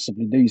about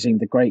possibly losing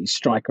the greatest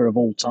striker of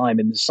all time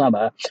in the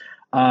summer,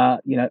 I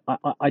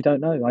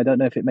don't know. I don't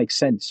know if it makes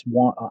sense.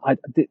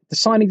 The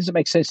signing doesn't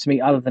make sense to me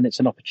other than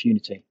it's an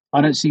opportunity. I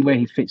don't see where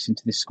he fits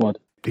into this squad.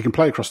 He can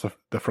play across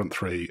the front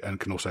three and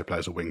can also play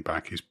as a wing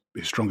back. His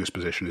strongest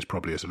position is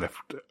probably as a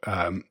left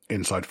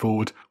inside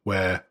forward,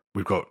 where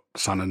we've got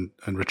Son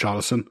and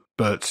Richarlison.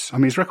 But, I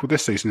mean, his record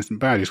this season isn't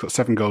bad. He's got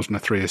 7 goals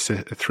and 3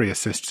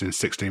 assists in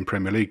 16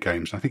 Premier League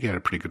games. I think he had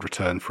a pretty good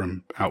return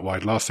from out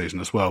wide last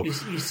season as well.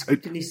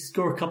 Didn't he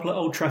score a couple at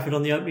Old Trafford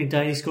on the opening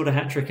day? He scored a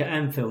hat-trick at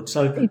Anfield.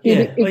 So,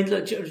 yeah, I mean,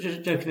 look,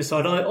 just joking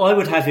aside, I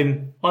would have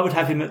him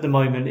at the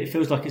moment. It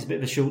feels like it's a bit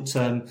of a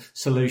short-term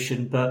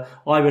solution, but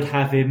I would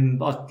have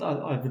him.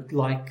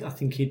 I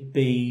think he'd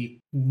be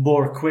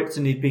more equipped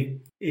and he'd be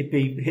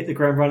hit the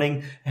ground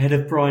running ahead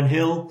of Brian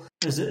Hill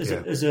as a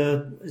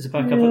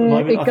backup at the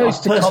moment.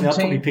 I'd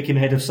probably pick him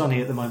ahead of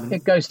Sonny at the moment.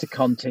 It goes to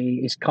Conte.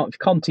 If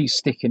Conte's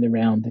sticking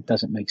around, it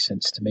doesn't make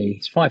sense to me.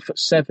 He's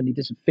 5'7". He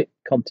doesn't fit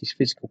Conte's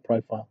physical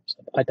profile.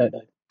 So I don't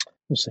know.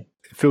 We'll see.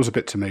 It feels a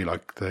bit to me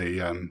like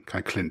the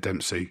kind of Clint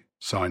Dempsey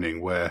signing,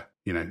 where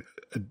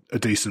a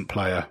decent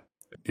player,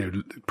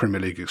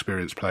 Premier League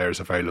experienced player, is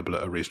available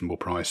at a reasonable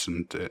price,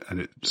 and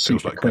it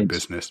feels like good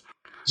business.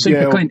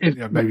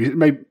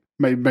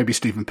 Maybe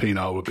Stephen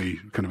Pienaar would be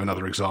kind of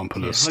another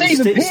example of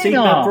Stephen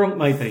Pienaar.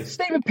 Maybe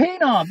Stephen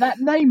Pienaar. That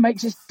name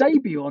makes its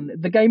debut on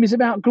The Game Is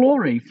About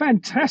Glory.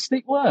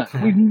 Fantastic work.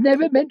 We've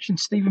never mentioned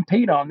Stephen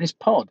Pienaar on this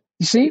pod.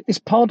 You see, this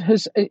pod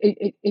has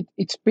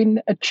it's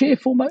been a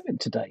cheerful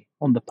moment today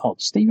on the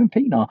pod. Stephen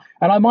Pienaar,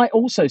 and I might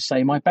also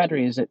say my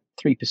battery is at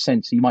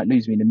 3%, so you might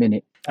lose me in a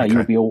minute. Okay.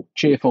 You'll be all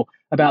cheerful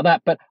about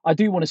that, but I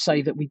do want to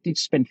say that we did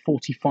spend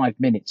 45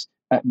 minutes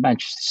at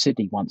Manchester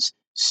City once,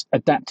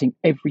 adapting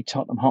every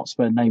Tottenham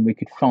Hotspur name we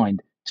could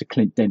find to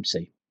Clint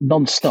Dempsey.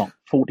 Non-stop,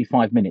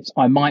 45 minutes.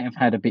 I might have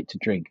had a bit to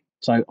drink.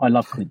 So I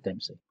love Clint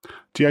Dempsey.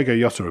 Diogo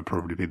Jota would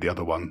probably be the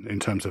other one in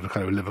terms of a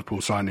kind of a Liverpool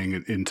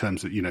signing, in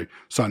terms of,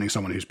 signing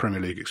someone who's Premier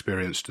League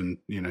experienced and,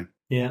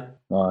 Yeah.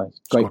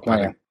 Great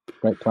player.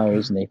 Great player,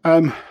 isn't he?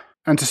 And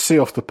to see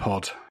off the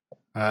pod,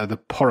 the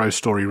Porro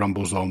story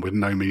rumbles on with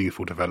no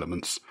meaningful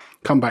developments.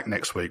 Come back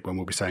next week when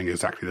we'll be saying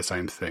exactly the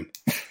same thing.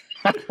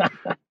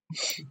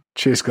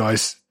 Cheers,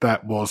 guys.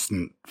 That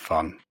wasn't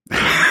fun.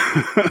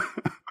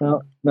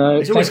 No,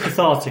 it's always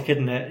cathartic,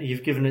 isn't it?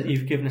 You've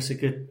given us a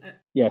good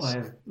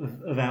way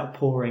of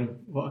outpouring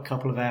a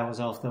couple of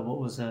hours after what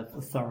was a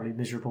thoroughly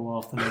miserable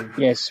afternoon.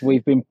 Yes,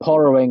 we've been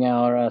porroing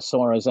our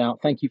sorrows out.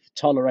 Thank you for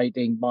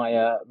tolerating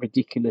my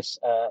ridiculous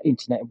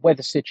internet and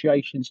weather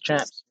situations,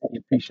 chaps. We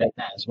appreciate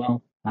that as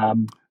well.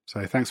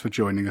 So thanks for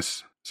joining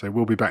us. So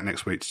we'll be back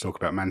next week to talk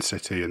about Man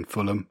City and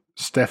Fulham.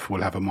 Steph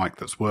will have a mic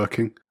that's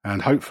working,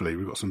 and hopefully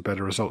we've got some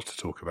better results to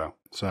talk about.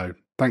 So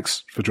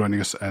thanks for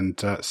joining us,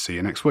 and see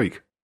you next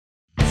week.